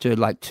was after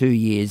like 2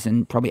 years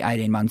and probably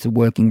 18 months of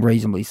working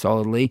reasonably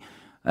solidly.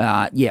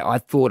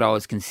 I thought I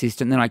was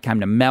consistent. Then I came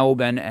to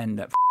Melbourne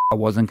and I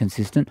wasn't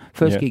consistent.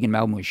 First gig in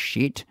Melbourne was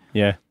shit.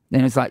 Yeah.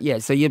 Then it's like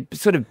so you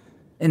sort of,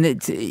 and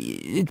it's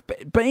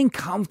being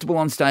comfortable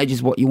on stage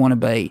is what you want to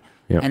be.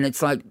 Yep. And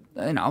it's like,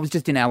 you know, I was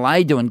just in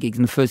LA doing gigs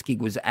and the first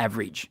gig was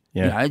average.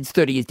 Yeah. You know, it's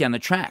 30 years down the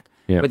track.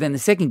 Yep. But then the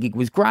second gig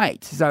was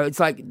great. So it's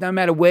like no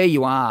matter where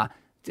you are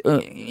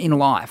in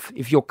life,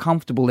 if you're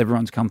comfortable,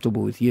 everyone's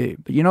comfortable with you.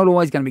 But you're not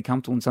always going to be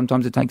comfortable, and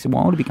sometimes it takes a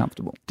while to be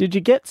comfortable. Did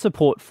you get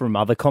support from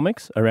other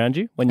comics around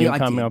you when you were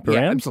coming up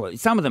around? Yeah, absolutely.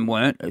 Some of them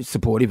weren't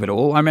supportive at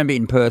all. I remember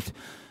in Perth,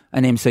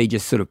 an MC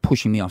just sort of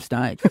pushing me off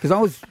stage because I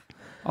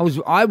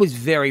was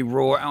very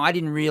raw. I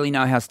didn't really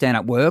know how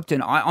stand-up worked.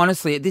 And I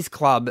honestly, at this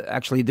club,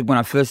 actually, when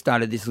I first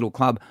started this little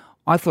club,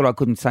 I thought I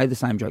couldn't say the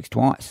same jokes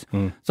twice.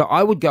 So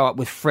I would go up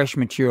with fresh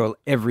material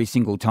every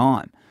single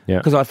time.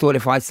 Because I thought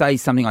if I say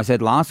something I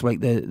said last week,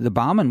 the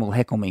barman will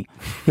heckle me.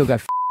 He'll go,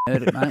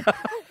 heard it, mate.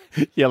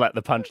 Yell at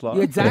the punchline.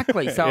 Yeah,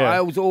 exactly. So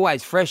I was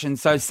always fresh. And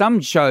so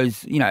some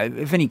shows, you know,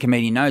 if any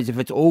comedian knows, if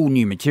it's all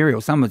new material,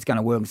 some of it's going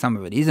to work and some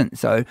of it isn't.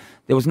 So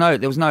there was no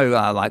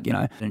like, you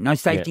know, no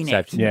safety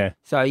net. Yeah.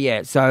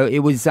 So it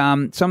was,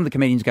 some of the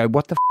comedians go,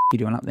 what the are you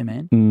doing up there,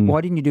 man?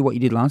 Why didn't you do what you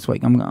did last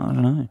week? I'm going, I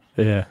don't know.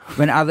 Yeah.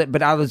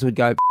 But others would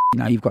go, you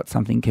know, you've got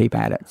something, keep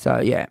at it. So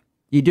yeah.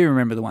 You do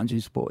remember the ones who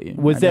support you.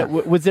 Was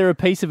there a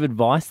piece of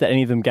advice that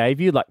any of them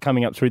gave you, like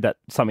coming up through that,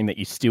 something that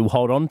you still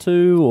hold on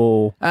to,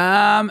 or?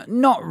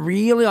 Not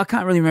really. I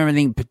can't really remember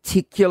anything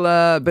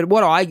particular. But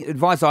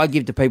advice I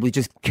give to people is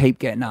just keep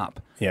getting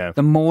up. Yeah.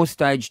 The more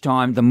stage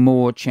time, the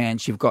more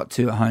chance you've got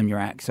to hone your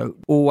act. So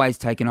always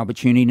take an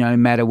opportunity, no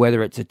matter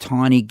whether it's a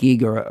tiny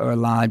gig or a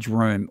large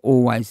room.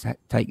 Always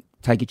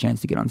take a chance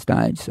to get on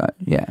stage. So,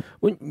 yeah.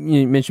 Well,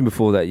 you mentioned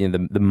before that, you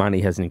know, the money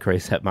hasn't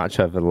increased that much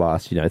over the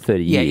last,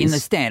 30 years. Yeah, in the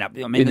stand-up.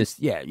 I mean,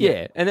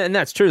 yeah. And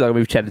that's true. Like,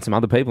 we've chatted to some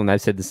other people and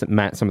they've said some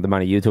of the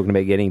money you're talking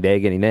about getting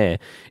there.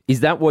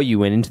 Is that why you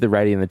went into the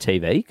radio and the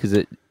TV? Because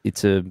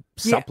it's a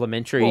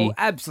supplementary... Well,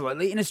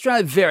 absolutely. In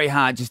Australia, very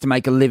hard just to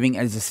make a living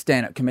as a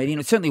stand-up comedian.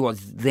 It certainly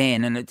was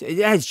then, and it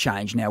has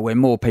changed now where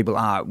more people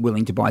are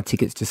willing to buy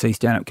tickets to see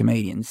stand-up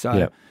comedians. So...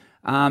 Yep.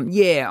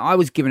 I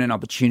was given an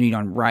opportunity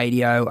on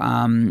radio.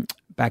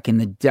 Back in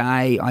the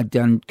day, I'd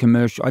done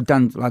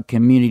like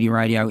community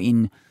radio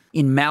in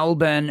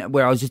Melbourne,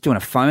 where I was just doing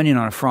a phone-in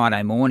on a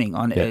Friday morning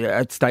on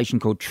a station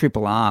called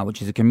Triple R,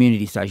 which is a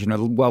community station,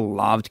 a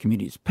well-loved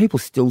community. People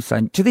still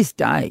say, to this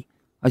day,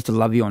 I used to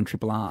love you on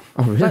Triple R.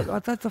 Oh, really? I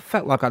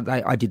felt like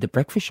I did the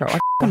breakfast show.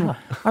 I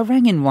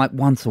rang in like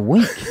once a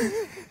week.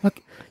 I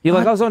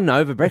was on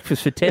Nova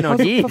Breakfast for 10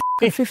 odd years.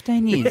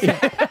 15 years.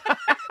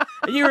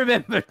 You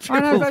remember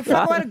Triple I know.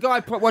 I had a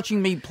guy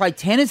watching me play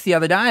tennis the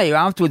other day.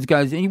 Afterwards,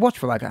 goes, and he watched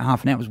for like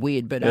half an hour. It was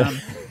weird, but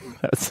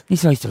he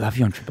said, "I used to love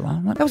you on Triple R."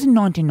 I'm like, that was in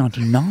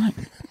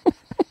 1999,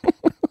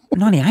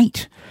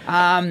 98.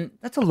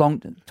 That's a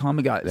long time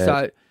ago. Yeah.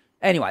 So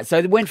anyway, so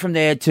it went from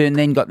there and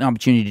then got an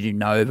opportunity to do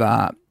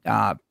Nova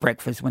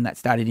breakfast when that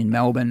started in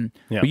Melbourne.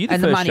 Yeah. Were you the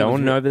first show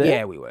on Nova there?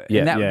 Yeah, we were.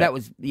 Yeah,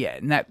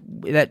 and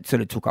that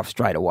sort of took off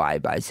straight away,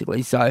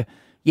 basically. So.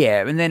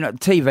 Yeah, and then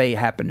TV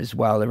happened as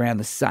well around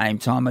the same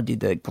time. I did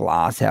the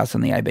Glass House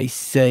on the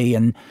ABC,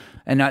 and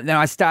then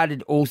I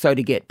started also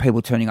to get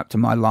people turning up to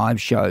my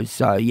live shows.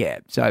 So, yeah.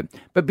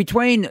 But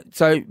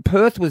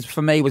Perth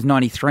was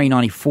 93,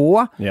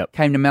 94. Yep.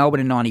 Came to Melbourne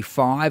in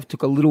 95.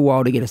 Took a little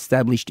while to get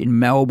established in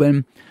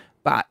Melbourne,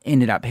 but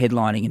ended up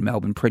headlining in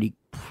Melbourne pretty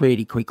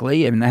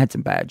quickly. I mean, they had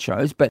some bad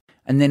shows,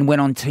 and then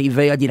went on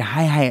TV. I did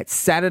Hey Hey It's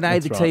Saturday,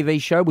 That's right.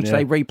 TV show, which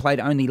they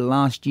replayed only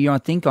last year, I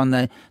think.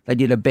 They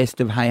did a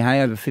best of Hey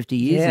Hey over 50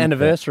 years.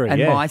 Anniversary.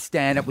 And my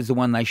stand-up was the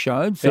one they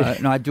showed, so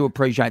and I do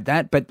appreciate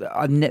that. But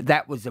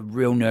that was a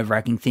real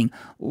nerve-wracking thing.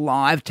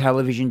 Live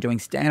television, doing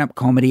stand-up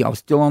comedy. I was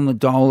still on the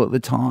dole at the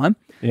time.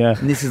 Yeah.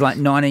 And this is like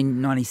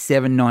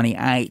 1997,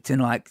 98.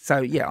 And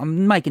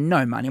I'm making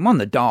no money. I'm on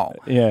the dole.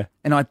 Yeah.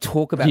 And I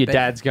talk about Your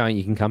dad's going,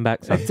 you can come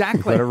back. So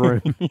exactly. Got a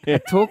room.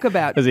 I talk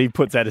about As he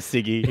puts out a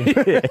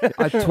ciggy.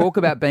 I talk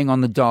about being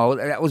on the dole.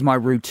 That was my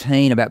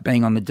routine about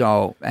being on the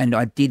dole, and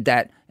I did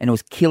that, and it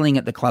was killing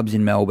at the clubs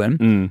in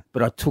Melbourne.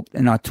 But I took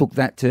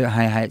that to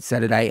Hey Hey It's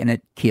Saturday, and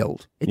it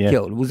killed. It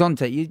killed. It was on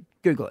TV. You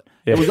Google it.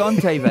 It was on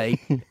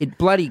TV. It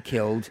bloody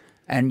killed,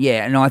 and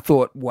I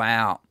thought,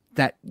 wow,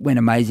 that went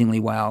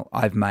amazingly well.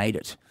 I've made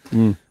it.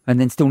 And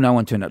then still no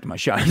one turned up to my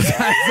show.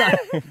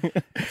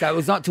 So it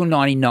was not till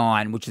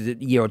 99, which is a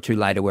year or two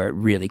later, where it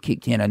really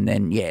kicked in. And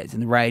then,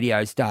 and the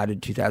radio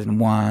started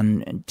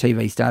 2001 and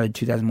TV started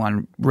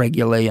 2001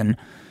 regularly. And,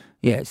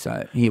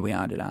 so here we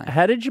are today.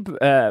 How did you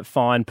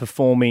find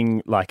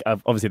performing, like,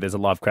 obviously there's a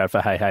live crowd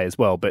for Hey Hey as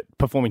well, but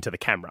performing to the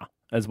camera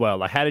as well?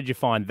 Like, how did you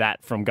find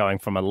that from going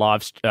from a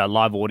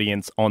live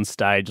audience on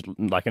stage,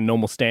 like a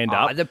normal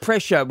stand-up? The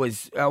pressure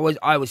was, I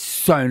was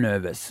so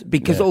nervous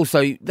because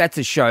also that's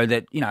a show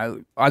that,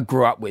 I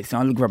grew up with.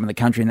 I grew up in the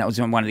country and that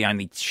was one of the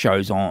only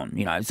shows on,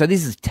 So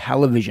this is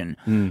television.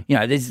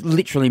 There's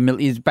literally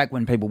millions, back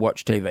when people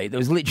watched TV, there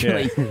was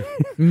literally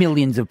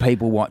millions of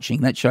people watching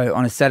that show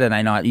on a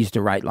Saturday night. It used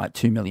to rate like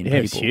 2 million people.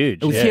 It was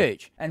huge. It was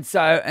huge. And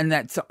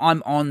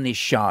I'm on this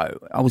show.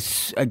 I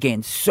was,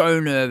 again, so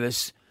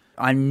nervous.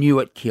 I knew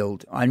it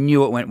killed. I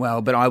knew it went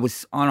well, but I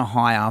was on a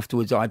high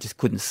afterwards. I just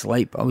couldn't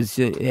sleep. It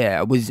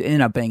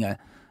ended up being a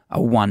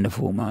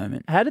wonderful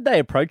moment. How did they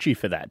approach you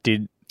for that?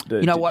 Did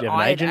you have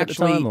an agent at the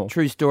time?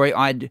 True story.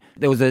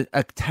 There was a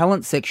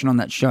talent section on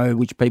that show,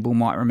 which people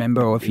might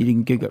remember, or if you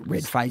didn't Google it,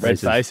 Red Faces. Red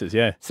Faces,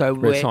 yeah. So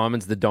Red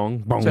Simon's the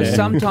dong. So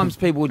sometimes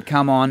people would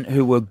come on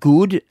who were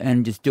good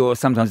and just do it.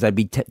 Sometimes they'd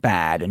be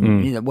bad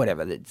and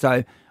whatever.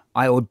 So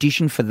I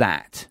auditioned for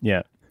that.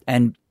 Yeah.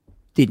 And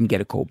didn't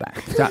get a call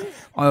back. So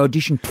I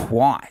auditioned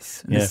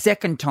twice. And the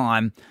second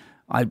time,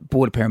 I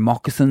bought a pair of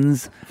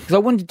moccasins because I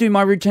wanted to do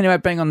my routine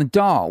about being on the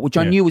dial, which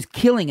I knew was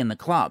killing in the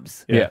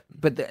clubs. Yeah.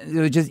 But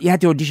you had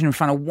to audition in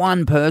front of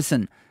one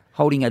person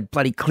holding a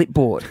bloody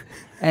clipboard.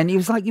 And he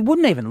was like, he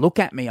wouldn't even look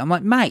at me. I'm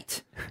like,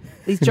 mate,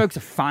 these jokes are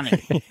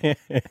funny.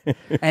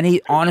 And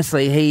he got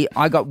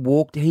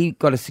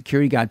a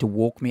security guard to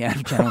walk me out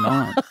of Channel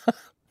 9.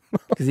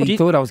 Because he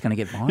thought I was going to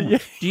get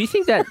violent. Do you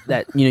think that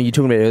you're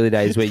talking about early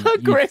days where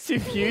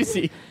aggressive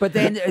Hughesy. But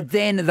then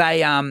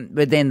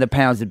the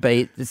powers that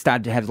be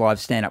started to have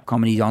live stand-up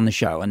comedies on the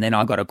show, and then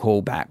I got a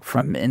call back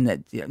from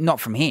not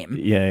from him,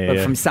 but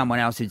from someone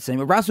else who'd seen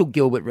it. Russell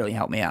Gilbert really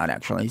helped me out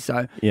actually.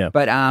 So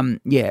but and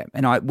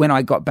when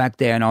I got back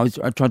there and I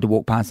tried to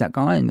walk past that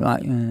guy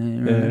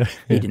and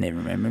he didn't even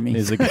remember me.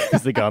 He's the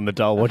guy on the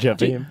dial. Watch out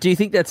for him. Do you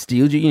think that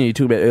steals you? You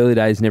talk about early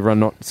days and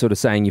everyone not sort of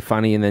saying you're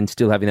funny, and then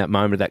still having that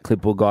moment of that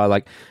clipboard guy.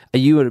 Like, are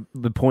you at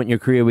the point in your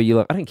career where you're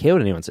like, I don't care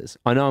what anyone says.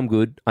 I know I'm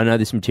good. I know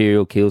this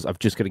material kills. I've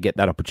just got to get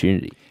that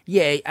opportunity.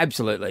 Yeah,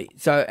 absolutely.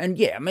 So, and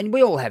I mean,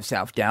 we all have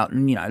self-doubt,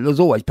 and, there's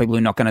always people who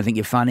are not going to think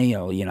you're funny,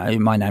 or,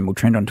 my name will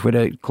trend on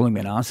Twitter calling me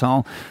an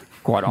arsehole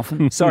quite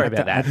often. Sorry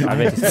about that. I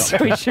mean,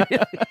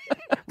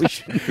 we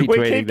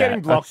keep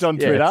getting blocked on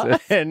Twitter.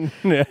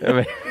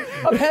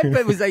 I've had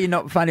people say you're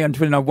not funny on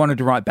Twitter, and I wanted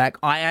to write back,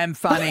 I am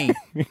funny.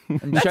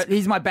 And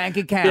here's my bank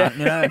account,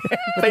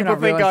 People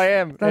think I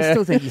am. I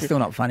still think you're still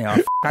not funny.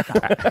 I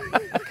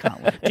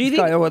can't wait. Do you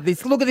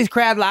think... Look at this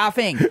crowd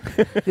laughing.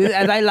 Are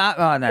they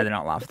laughing? Oh, no, they're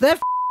not laughing. They're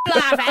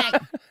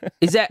laughing.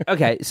 Is that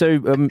okay? So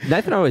Nathan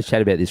and I always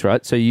chat about this,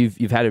 right? So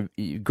you've had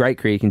a great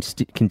career,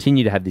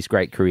 continue to have this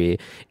great career.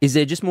 Is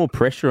there just more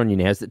pressure on you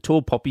now? Is it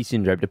tall poppy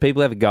syndrome? Do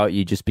people ever go at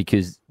you just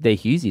because they're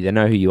Hughesy? They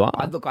know who you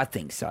are. Look, I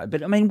think so,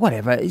 but I mean,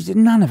 whatever.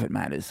 None of it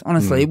matters.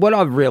 Honestly, what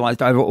I've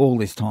realised over all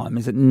this time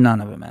is that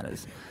none of it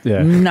matters.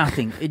 Yeah.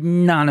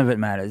 None of it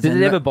matters. Did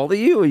it ever bother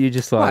you, or you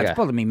just like? Well, it's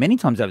bothered me many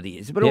times over the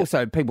years, but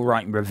also people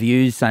writing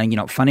reviews saying you're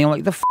not funny. I'm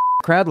like, the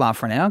crowd laugh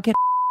for an hour. Get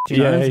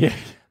yeah.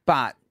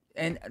 But.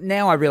 And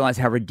now I realise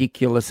how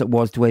ridiculous it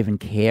was to even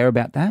care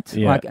about that.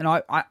 Yeah. And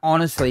I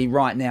honestly,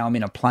 right now, I'm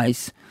in a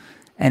place,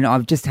 and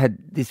I've just had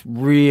this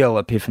real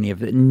epiphany of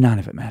that none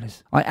of it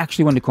matters. I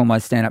actually want to call my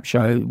stand-up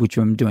show, which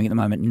I'm doing at the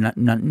moment,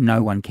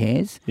 No One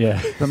Cares.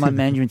 Yeah. But my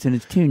management said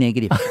it's too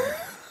negative.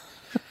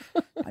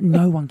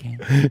 No one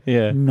cares.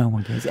 Yeah. No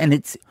one cares. And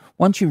it's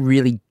once you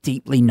really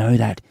deeply know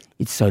that,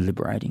 it's so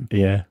liberating.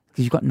 Yeah.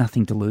 Because you've got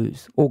nothing to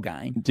lose or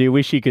gain. Do you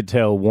wish you could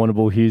tell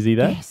Warrnambool Hughesy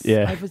that? Yes.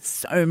 Yeah. Over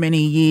so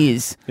many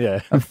years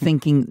of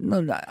thinking,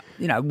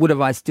 would have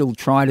I still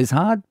tried as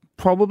hard?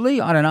 Probably.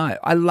 I don't know.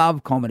 I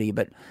love comedy,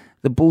 but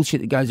the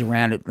bullshit that goes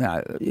around it,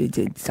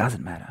 it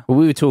doesn't matter. Well,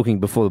 we were talking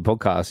before the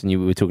podcast, and we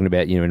were talking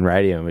about, in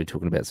radio, and we were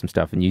talking about some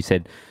stuff, and you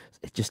said,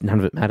 it just none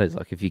of it matters.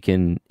 Like, if you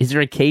can, is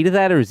there a key to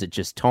that, or is it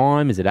just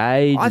time? Is it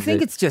age? I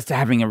think it's just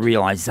having a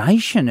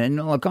realization.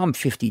 And like, I'm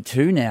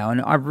 52 now,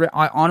 and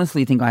I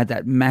honestly think I had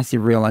that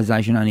massive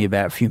realization only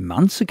about a few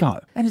months ago.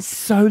 And it's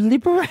so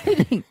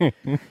liberating.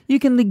 You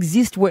can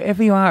exist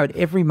wherever you are at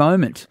every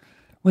moment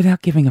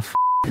without giving a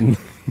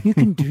You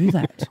can do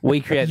that. We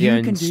create the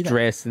own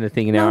stress and the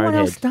thing in our own head. No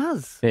one else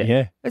does.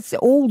 Yeah. It's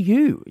all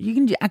you. You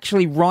can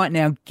actually right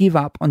now give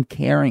up on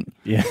caring.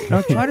 Yeah. And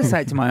I try to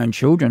say it to my own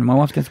children. My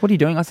wife goes, "What are you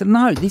doing?" I said,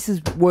 "No, this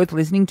is worth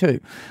listening to."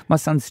 My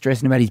son's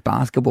stressing about his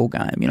basketball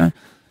game,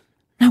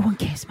 No one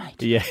cares,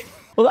 mate. Yeah.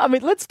 Well, I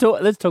mean, let's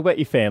talk about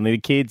your family, the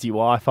kids, your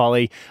wife,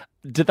 Ollie.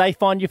 Do they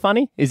find you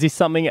funny? Is this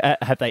something,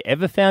 have they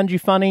ever found you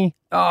funny?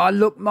 Oh,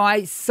 look,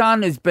 my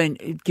son has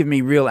been giving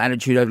me real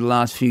attitude over the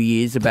last few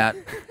years about,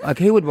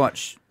 he would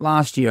watch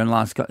last year and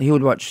he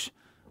would watch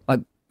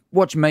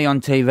me on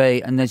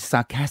TV and then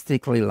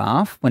sarcastically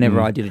laugh whenever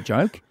I did a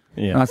joke.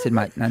 Yeah. And I said,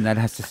 mate, no, that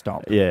has to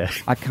stop. Yeah.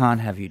 I can't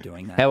have you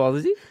doing that. How old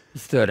is he?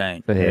 He's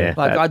 13.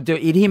 Yeah.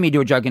 He'd hear me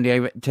do a joke on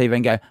TV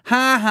and go,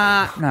 ha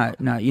ha.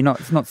 No, you're not.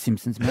 It's not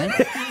Simpsons, mate.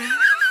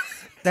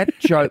 That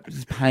joke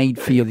is paid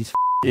for you this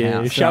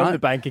house, show right? him the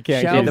bank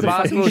account. Yeah, the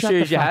basketball Shut the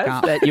shoes you fuck have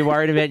up. that you're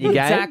worried about your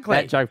game. Exactly.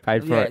 That joke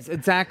paid for Yes, it.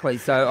 exactly.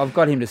 So I've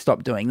got him to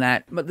stop doing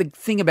that. But the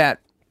thing about,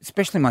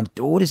 especially my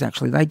daughters,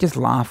 actually, they just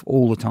laugh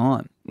all the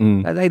time.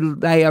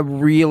 They are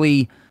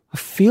really, I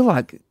feel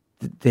like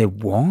they're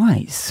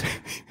wise.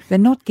 They're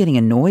not getting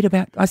annoyed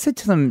about, I said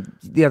to them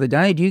the other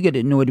day, do you get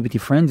annoyed with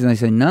your friends? And they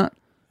say, no.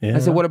 Yeah. I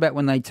said, what about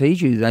when they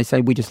tease you? They say,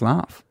 we just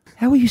laugh.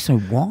 How are you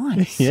so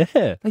wise?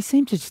 Yeah. They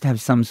seem to just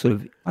have some sort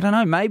of, I don't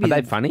know, maybe.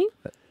 Are they funny?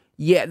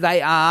 Yeah,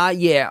 they are.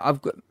 Yeah,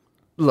 I've got.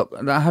 Look,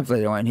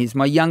 hopefully they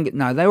won't.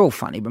 No, they're all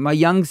funny, but my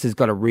youngster's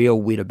got a real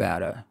wit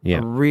about her. Yeah.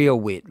 A real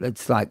wit.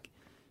 It's like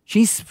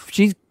she's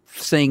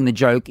seeing the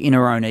joke in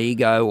her own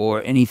ego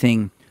or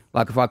anything.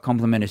 Like if I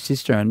compliment her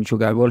sister and she'll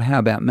go, well, how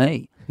about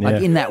me?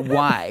 Like in that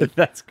way.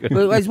 That's good.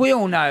 But as we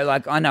all know,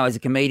 like I know as a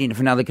comedian, if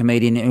another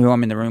comedian who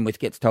I'm in the room with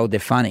gets told they're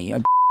funny,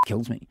 it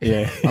kills me.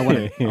 Yeah. I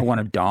want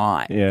to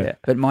die. Yeah.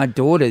 But my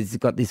daughter's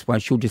got this way.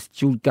 She'll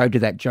go to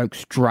that joke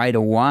straight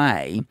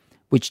away.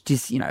 Which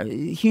just,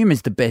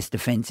 humour's the best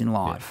defence in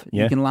life.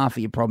 Yeah. You can laugh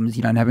at your problems.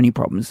 You don't have any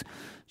problems.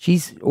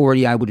 She's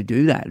already able to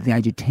do that at the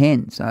age of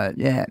 10. So,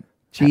 yeah,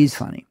 she is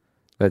funny.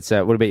 What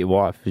about your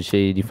wife? Do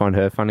you find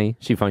her funny?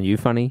 Does she find you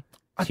funny?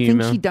 I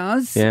think she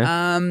does.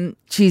 Yeah.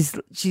 She's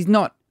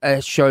not a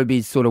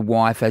showbiz sort of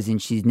wife, as in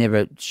she's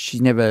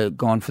never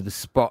gone for the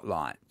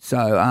spotlight.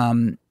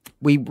 So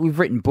we've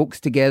written books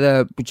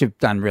together, which have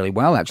done really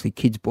well, actually,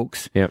 kids'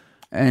 books. Yep.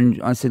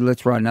 And I said,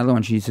 let's write another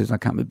one. She says, I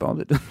can't be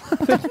bothered.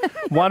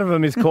 One of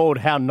them is called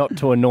How Not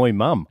to Annoy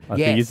Mum, I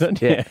think,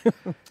 isn't it?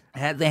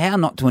 Yeah. The How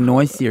Not to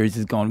Annoy series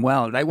has gone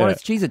well. They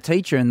wanted, she's a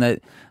teacher, and the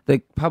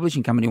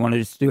publishing company wanted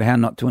us to do How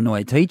Not to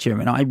Annoy a Teacher,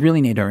 and I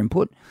really need her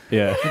input.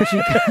 Yeah.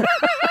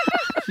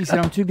 She said,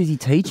 I'm too busy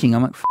teaching.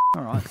 I'm like,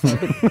 all right. So,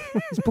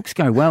 these books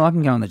go well. I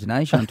can go on the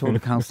Today Show and talk to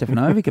Carl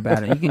Stefanovic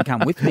about it. You can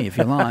come with me if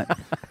you like.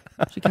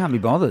 She can't be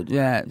bothered.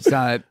 Yeah.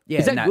 So, yeah.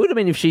 Is that good? I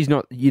mean, if she's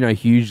not,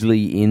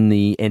 hugely in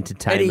the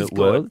entertainment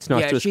world, it's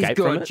nice to escape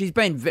from it.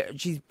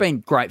 She's been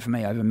great for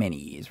me over many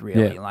years,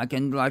 really. Yeah.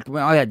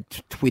 When I had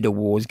Twitter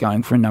wars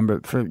going during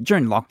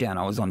lockdown.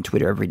 I was on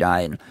Twitter every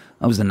day, and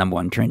I was the number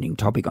one trending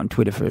topic on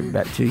Twitter for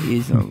about 2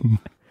 years.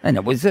 And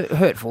it was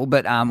hurtful,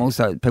 but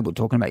also people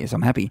talking about you, so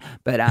I'm happy.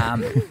 But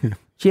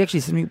she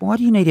actually said to me, why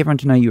do you need everyone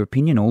to know your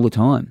opinion all the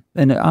time?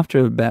 And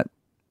after about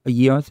a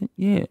year, I said,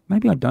 yeah,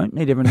 maybe I don't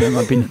need everyone to know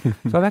my opinion.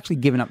 So I've actually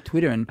given up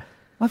Twitter, and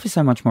life is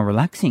so much more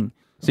relaxing.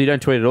 So you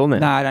don't tweet at all now?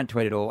 No, I don't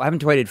tweet at all. I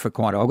haven't tweeted for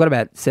quite a while. I've got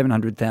about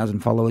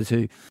 700,000 followers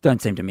who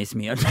don't seem to miss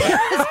me.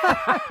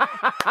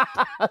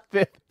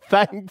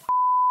 Thank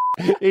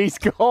he's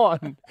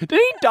gone. Did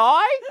he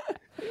die?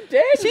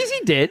 Dead? Is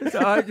he dead? So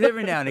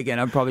every now and again,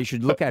 I probably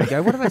should look at it and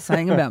go, what are they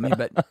saying about me?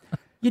 But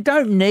you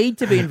don't need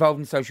to be involved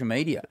in social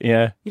media.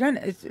 Yeah. You don't.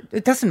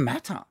 It doesn't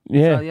matter.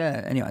 Yeah. So,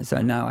 yeah. Anyway,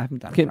 so no, I haven't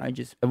done it for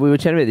ages. We were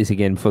chatting about this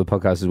again for the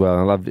podcast as well,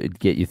 and I'd love to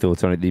get your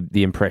thoughts on it.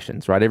 The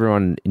impressions, right?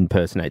 Everyone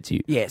impersonates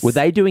you. Yes. Were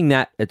they doing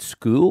that at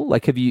school? Was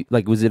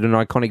it an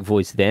iconic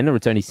voice then, or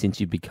it's only since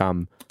you've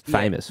become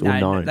famous or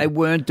known? No, they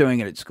weren't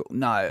doing it at school.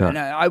 No.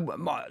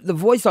 The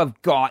voice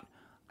I've got,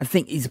 I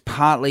think, is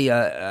partly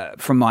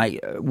from my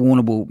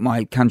Warrnambool,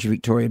 my country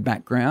Victoria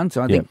background.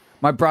 So I think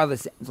my brother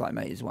sounds like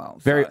me as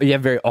well. So.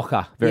 Very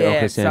ochre. Very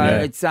ochre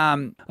sound. So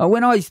it's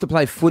when I used to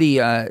play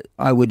footy, I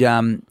would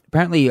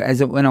apparently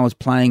when I was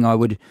playing, I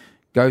would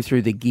go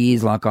through the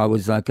gears like I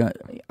was like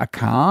a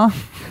car.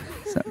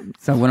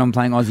 So when I'm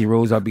playing Aussie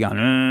rules, I'd be going.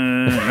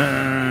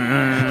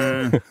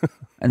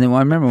 And then I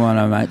remember one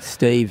of my mates,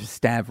 Steve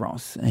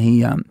Stavros.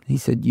 He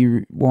said,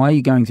 "Why are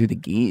you going through the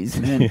gears?"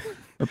 And then,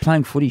 we're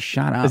playing footy,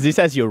 shut up. Is this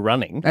as you're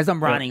running? As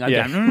I'm running, I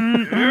go,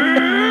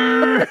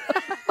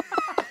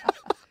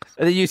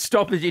 And then you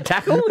stop as you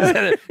tackle?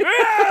 and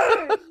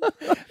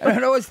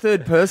I was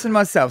third person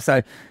myself,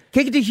 so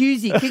kick it to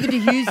Hughesy, kick it to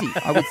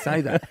Hughesy. I would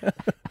say that.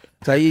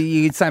 So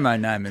you'd say my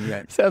name and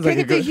go, sounds kick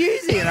like it to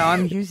Hughesy, and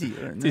I'm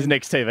Hughesy. It's his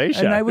next TV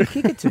show. And they would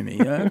kick it to me,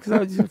 because I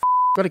was just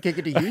got to kick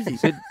it to Hughesy.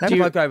 So that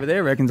bloke over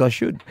there reckons I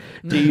should.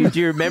 Do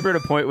you remember at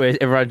a point where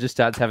everyone just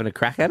starts having a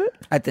crack at it?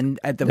 At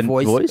the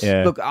voice?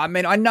 Yeah. Look, I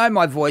mean, I know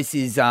my voice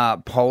is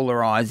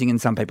polarising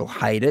and some people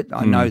hate it.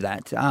 I know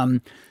that.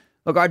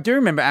 Look, I do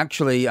remember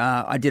actually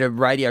I did a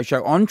radio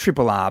show on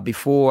Triple R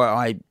before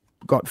I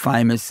got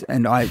famous,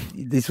 and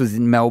this was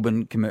in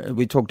Melbourne.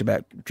 We talked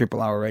about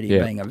Triple R already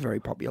being a very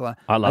popular.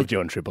 I loved you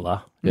on Triple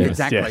R. Yes.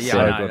 Exactly. Yes, yeah, so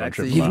I know. good on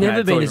Triple You've R.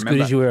 never been as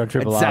good as you were on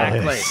Triple R.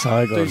 Exactly.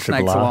 So good on Two Triple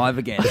snakes R. alive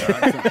again.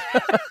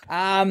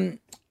 Right?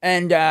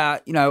 And I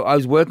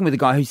was working with a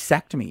guy who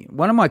sacked me.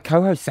 One of my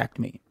co-hosts sacked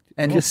me.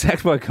 And Just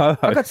sacked my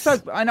co-host.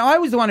 And I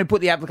was the one who put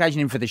the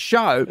application in for the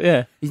show.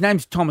 Yeah. His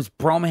name's Thomas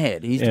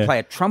Bromhead. He used to play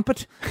a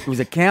trumpet. He was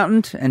an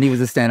accountant, and he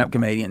was a stand-up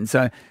comedian.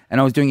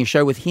 And I was doing a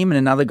show with him and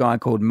another guy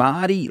called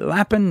Marty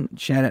Lappin.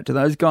 Shout out to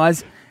those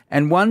guys.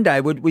 And one day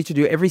we used to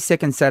do every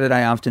second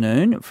Saturday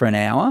afternoon for an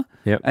hour.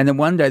 Yep. And then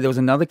one day there was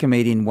another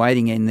comedian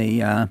waiting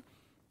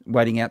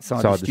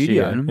outside the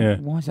studio. And I'm like,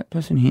 why is that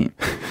person here?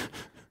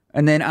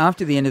 And then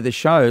after the end of the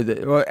show,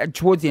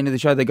 towards the end of the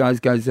show, the guy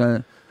goes,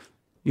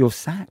 "You're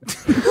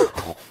sacked."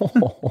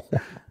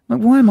 Like,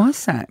 why am I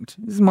sacked?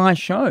 This is my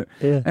show.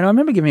 Yeah. And I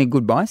remember giving a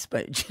goodbye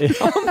speech. Did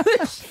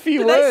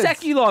they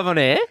sack you live on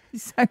air? He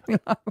sacked me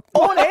live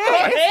On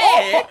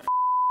air?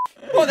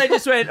 Well, they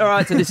just went, all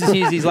right, so this is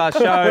Hughesy's last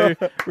show.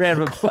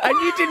 Round of applause. And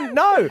you didn't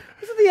know.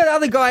 This is the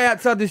other guy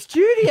outside the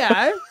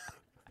studio.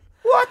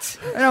 What?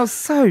 And I was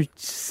so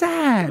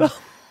sad.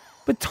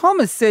 But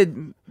Thomas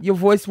said, your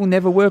voice will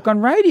never work on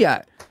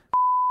radio.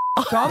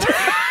 Thomas?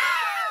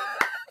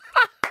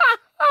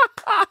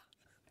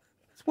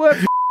 It's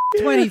worked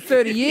 20,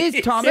 30 years,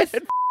 Thomas.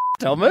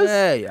 Thomas?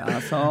 Yeah, you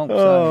asshole.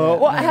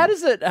 Well, how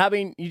does it? I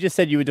mean, you just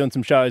said you were doing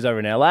some shows over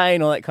in LA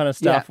and all that kind of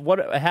stuff.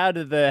 Yeah. How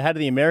do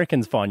the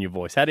Americans find your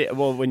voice?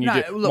 When you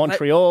do look,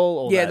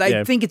 Montreal?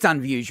 They think it's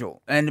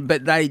unusual,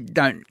 but they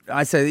don't.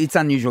 I say it's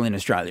unusual in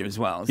Australia as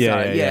well.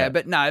 So,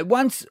 but no.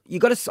 Once I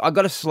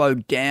got to slow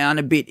down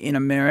a bit in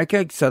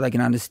America so they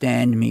can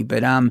understand me.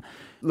 But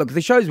look,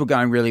 the shows were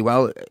going really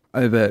well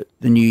over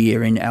the new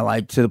year in LA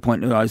to the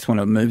point that I just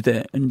want to move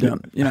there and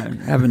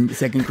have a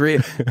second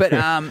career.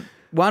 But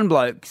one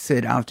bloke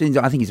said after,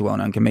 I think he's a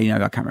well-known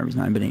comedian, I can't remember his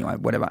name, but anyway,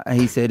 whatever.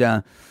 He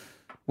said,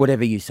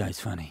 whatever you say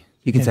is funny.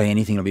 You can say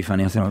anything, it'll be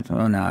funny. I said,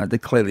 oh no,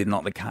 that's clearly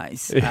not the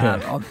case.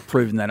 I've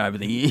proven that over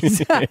the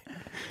years.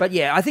 But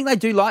yeah, I think they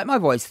do like my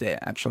voice there,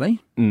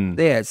 actually.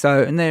 There,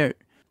 so, and it's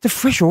a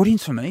fresh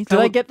audience for me. Do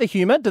they get the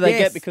humour? Do they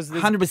get because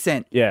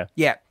 100%. Yeah.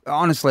 Yeah,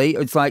 honestly,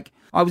 it's like,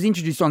 I was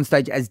introduced on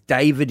stage as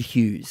David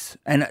Hughes,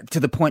 and to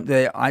the point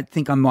that I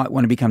think I might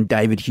want to become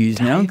David Hughes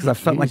now because I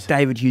felt like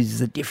David Hughes is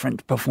a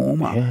different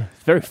performer. Yeah,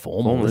 it's very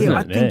formal, isn't it?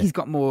 I think he's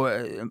got more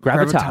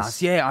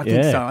gravitas. Yeah, I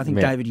think so. I think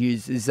David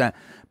Hughes is,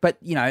 but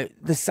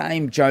the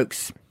same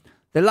jokes.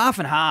 They're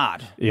laughing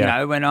hard.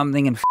 When I'm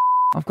thinking,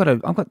 I've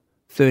got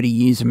 30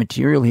 years of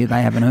material here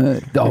they haven't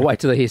heard. Oh, wait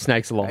till they hear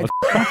Snakes Alive.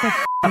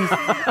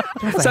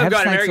 Some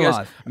guy in America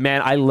goes,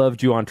 man, I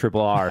loved you on Triple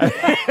R.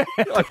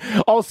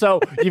 Also,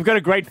 you've got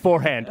a great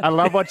forehand. I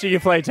love watching you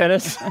play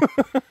tennis.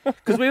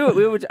 Because we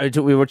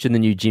were watching the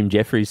new Jim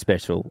Jeffries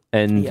special,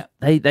 and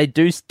they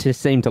do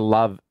seem to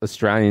love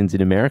Australians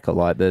in America,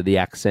 like the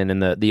accent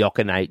and the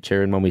ocker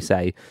nature, and when we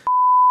say...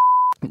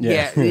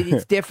 Yeah,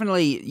 it's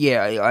definitely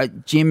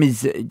Jim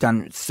has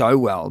done so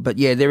well, but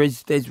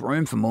there's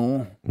room for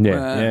more.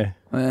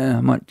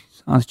 I might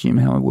ask Jim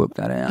how I work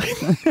that out.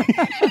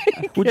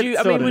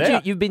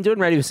 You've been doing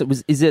radio, so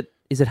is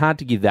it hard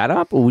to give that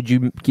up, or would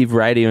you give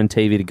radio and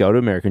TV to go to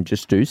America and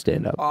just do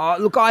stand up?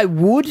 Look, I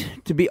would.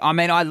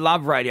 I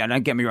love radio.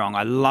 Don't get me wrong,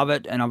 I love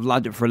it, and I've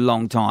loved it for a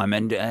long time,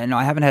 and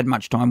I haven't had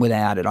much time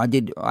without it.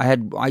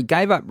 I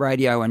gave up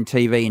radio and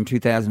TV in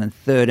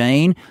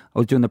 2013. I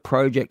was doing the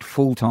project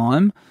full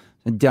time.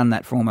 I'd done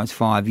that for almost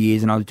 5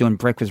 years, and I was doing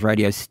breakfast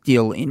radio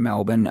still in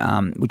Melbourne,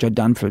 which I'd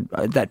done for,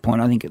 at that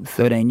point, I think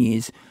 13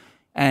 years.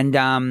 And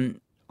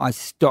I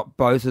stopped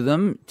both of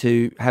them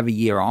to have a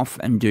year off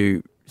and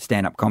do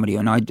stand-up comedy.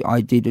 And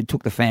I did. It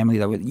took the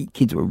family.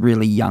 Kids were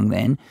really young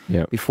then,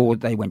 before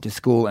they went to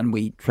school, and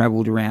we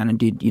travelled around and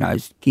did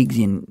gigs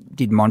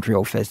did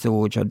Montreal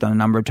Festival, which I'd done a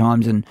number of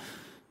times, and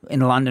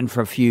in London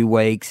for a few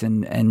weeks,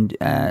 and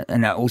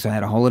I also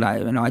had a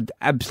holiday, and I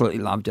absolutely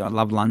loved it. I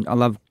love London. I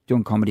love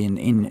doing comedy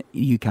in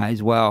UK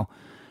as well.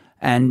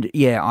 And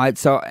I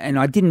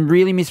didn't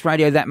really miss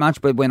radio that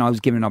much, but when I was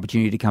given an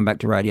opportunity to come back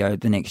to radio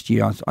the next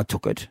year, I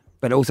took it.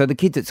 But also the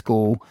kids at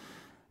school,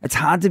 it's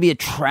hard to be a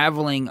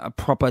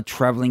proper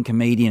travelling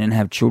comedian and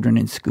have children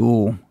in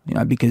school,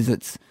 because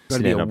it's got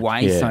to be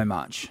away so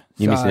much.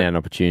 You're missing out on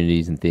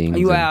opportunities and things.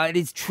 Well, it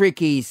is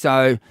tricky,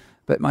 so...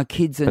 But my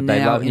kids are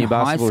now in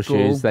high school.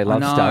 Shoes. They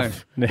love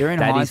stuff. They're in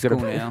high school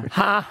now.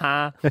 Ha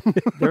ha.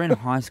 They're in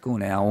high school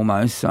now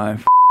almost, so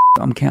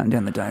I'm counting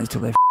down the days till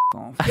they're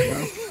off.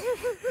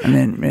 And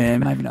then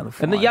maybe another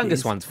 5 And the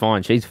youngest one's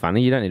fine. She's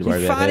funny. You don't need to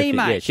worry about her. Funny,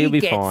 mate. Yeah, she'll be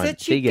fine.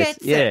 She gets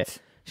it.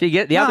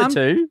 The other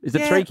two. Is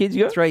it 3 kids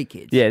you got? 3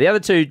 kids. Yeah, the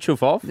other 2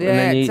 chuff off. Yeah, and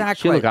then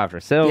exactly. She'll look after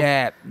herself.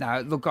 Yeah.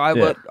 No, look,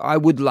 I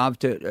would love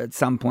to at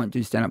some point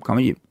do stand-up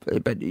comedy,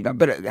 but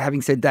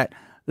having said that,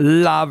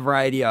 Love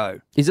radio.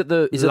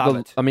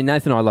 I mean,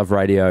 Nathan and I love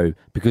radio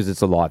because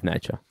it's a live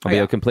nature. I'll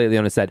be completely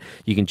honest that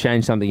you can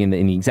change something in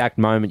the exact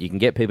moment. You can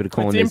get people to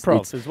call in. It's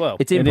improv as well.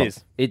 It's improv. It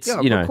is. It's,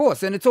 of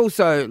course. And it's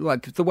also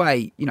like the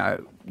way,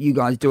 you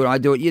guys do it, I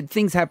do it.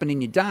 Things happen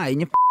in your day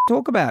and you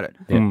talk about it.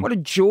 Yeah. What a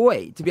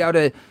joy to be able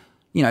to,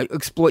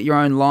 exploit your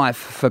own life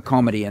for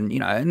comedy,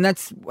 and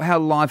that's how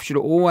life should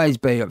always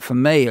be for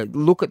me.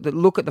 Look at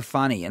the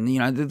funny,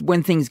 and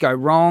when things go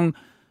wrong,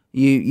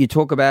 you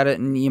talk about it,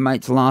 and your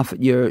mates laugh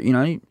at your,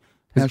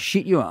 how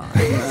shit you are,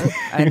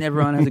 and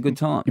everyone has a good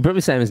time. You're probably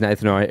the same as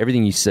Nathan and I.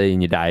 Everything you see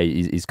in your day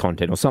is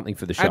content or something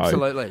for the show.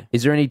 Absolutely.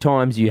 Is there any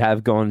times you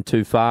have gone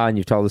too far and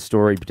you've told a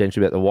story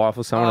potentially about the wife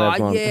or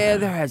someone? Yeah,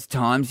 there has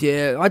times.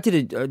 Yeah, I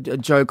did a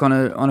joke on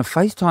a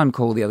FaceTime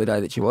call the other day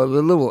that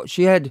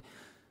she had.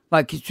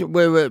 Like,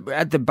 we were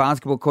at the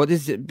basketball court.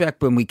 This is back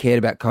when we cared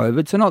about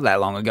COVID, so not that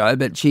long ago,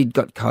 but she'd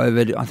got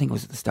COVID. I think it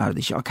was at the start of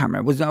this year. I can't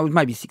remember. It was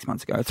maybe 6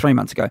 months ago, 3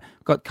 months ago.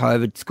 Got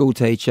COVID, school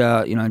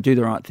teacher, do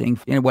the right thing,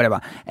 whatever.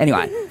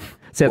 Anyway.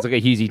 Sounds like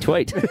a Hughesy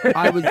tweet.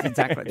 I was,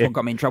 exactly. That's what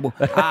got me in trouble.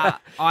 We're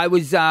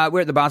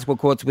at the basketball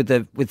courts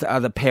with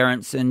other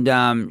parents,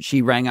 and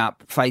she rang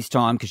up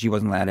FaceTime because she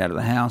wasn't allowed out of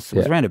the house. It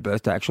was around her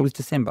birthday, actually. It was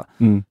December.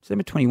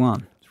 December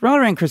 21. It's right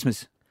around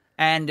Christmas.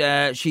 And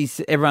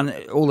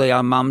all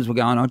the mums were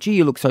going, "Oh, gee,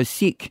 you look so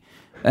sick."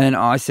 And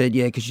I said,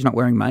 "Yeah, because she's not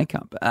wearing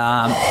makeup."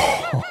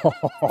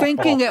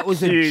 Thinking it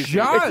was a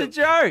joke. It's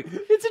a joke.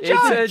 It's a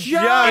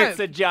joke. It's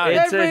a joke.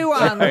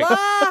 Everyone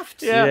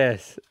laughed. Yeah.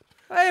 Yes.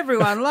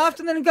 Everyone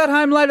laughed, and then got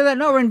home later that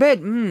night. We're in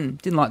bed.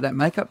 Didn't like that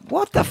makeup.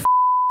 What the?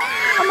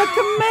 I'm a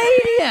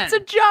comedian. It's a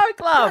joke,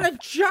 love. Not a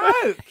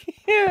joke.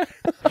 Yeah.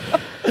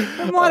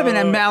 There might have been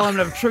an element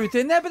of truth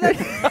in there, but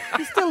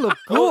you still look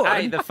good.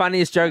 Hey, the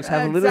funniest jokes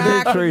have a little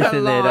bit of truth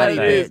in there, don't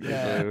they?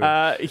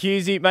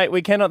 Hughesy, mate,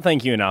 we cannot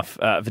thank you enough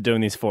for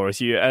doing this for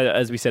us. You,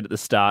 as we said at the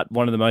start,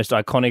 one of the most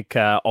iconic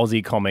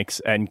Aussie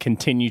comics and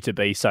continue to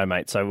be so,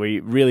 mate. So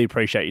we really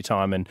appreciate your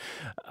time. And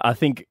I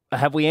think,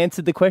 have we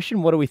answered the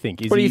question? What do we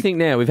think? What do you think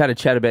now? We've had a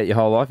chat about your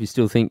whole life. You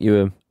still think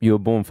you were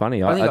born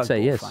funny? I'd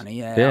say yes. Funny,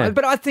 yeah.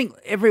 But I think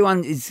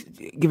everyone is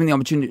given the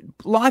opportunity.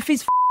 Life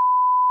is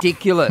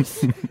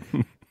ridiculous.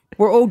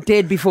 We're all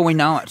dead before we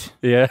know it.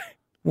 Yeah.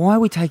 Why are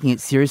we taking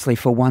it seriously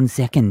for 1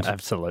 second?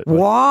 Absolutely.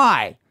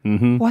 Why?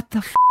 What the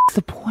is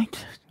the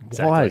point?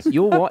 Exactly. Wise.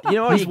 You're wise. You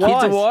know why your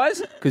kids are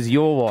wise? Because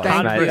you're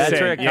wise, mate. That's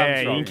where it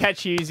comes from. You can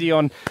catch Hughesy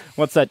on,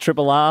 what's that,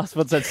 Triple R?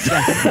 What's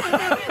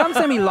that? Come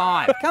see me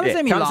live. Come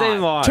see me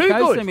live. Too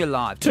Go good. see me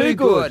live. Too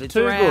good. It's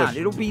Too around. good.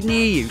 It'll be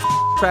near you.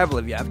 Travel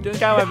if you have to.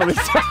 Go have a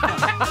listen.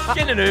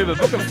 Get an Uber.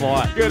 Book a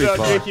flight. Good on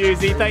you,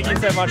 Hughesy. Thank you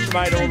so much,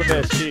 mate. All the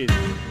best. Cheers.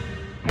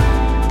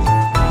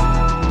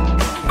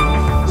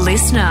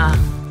 Listener.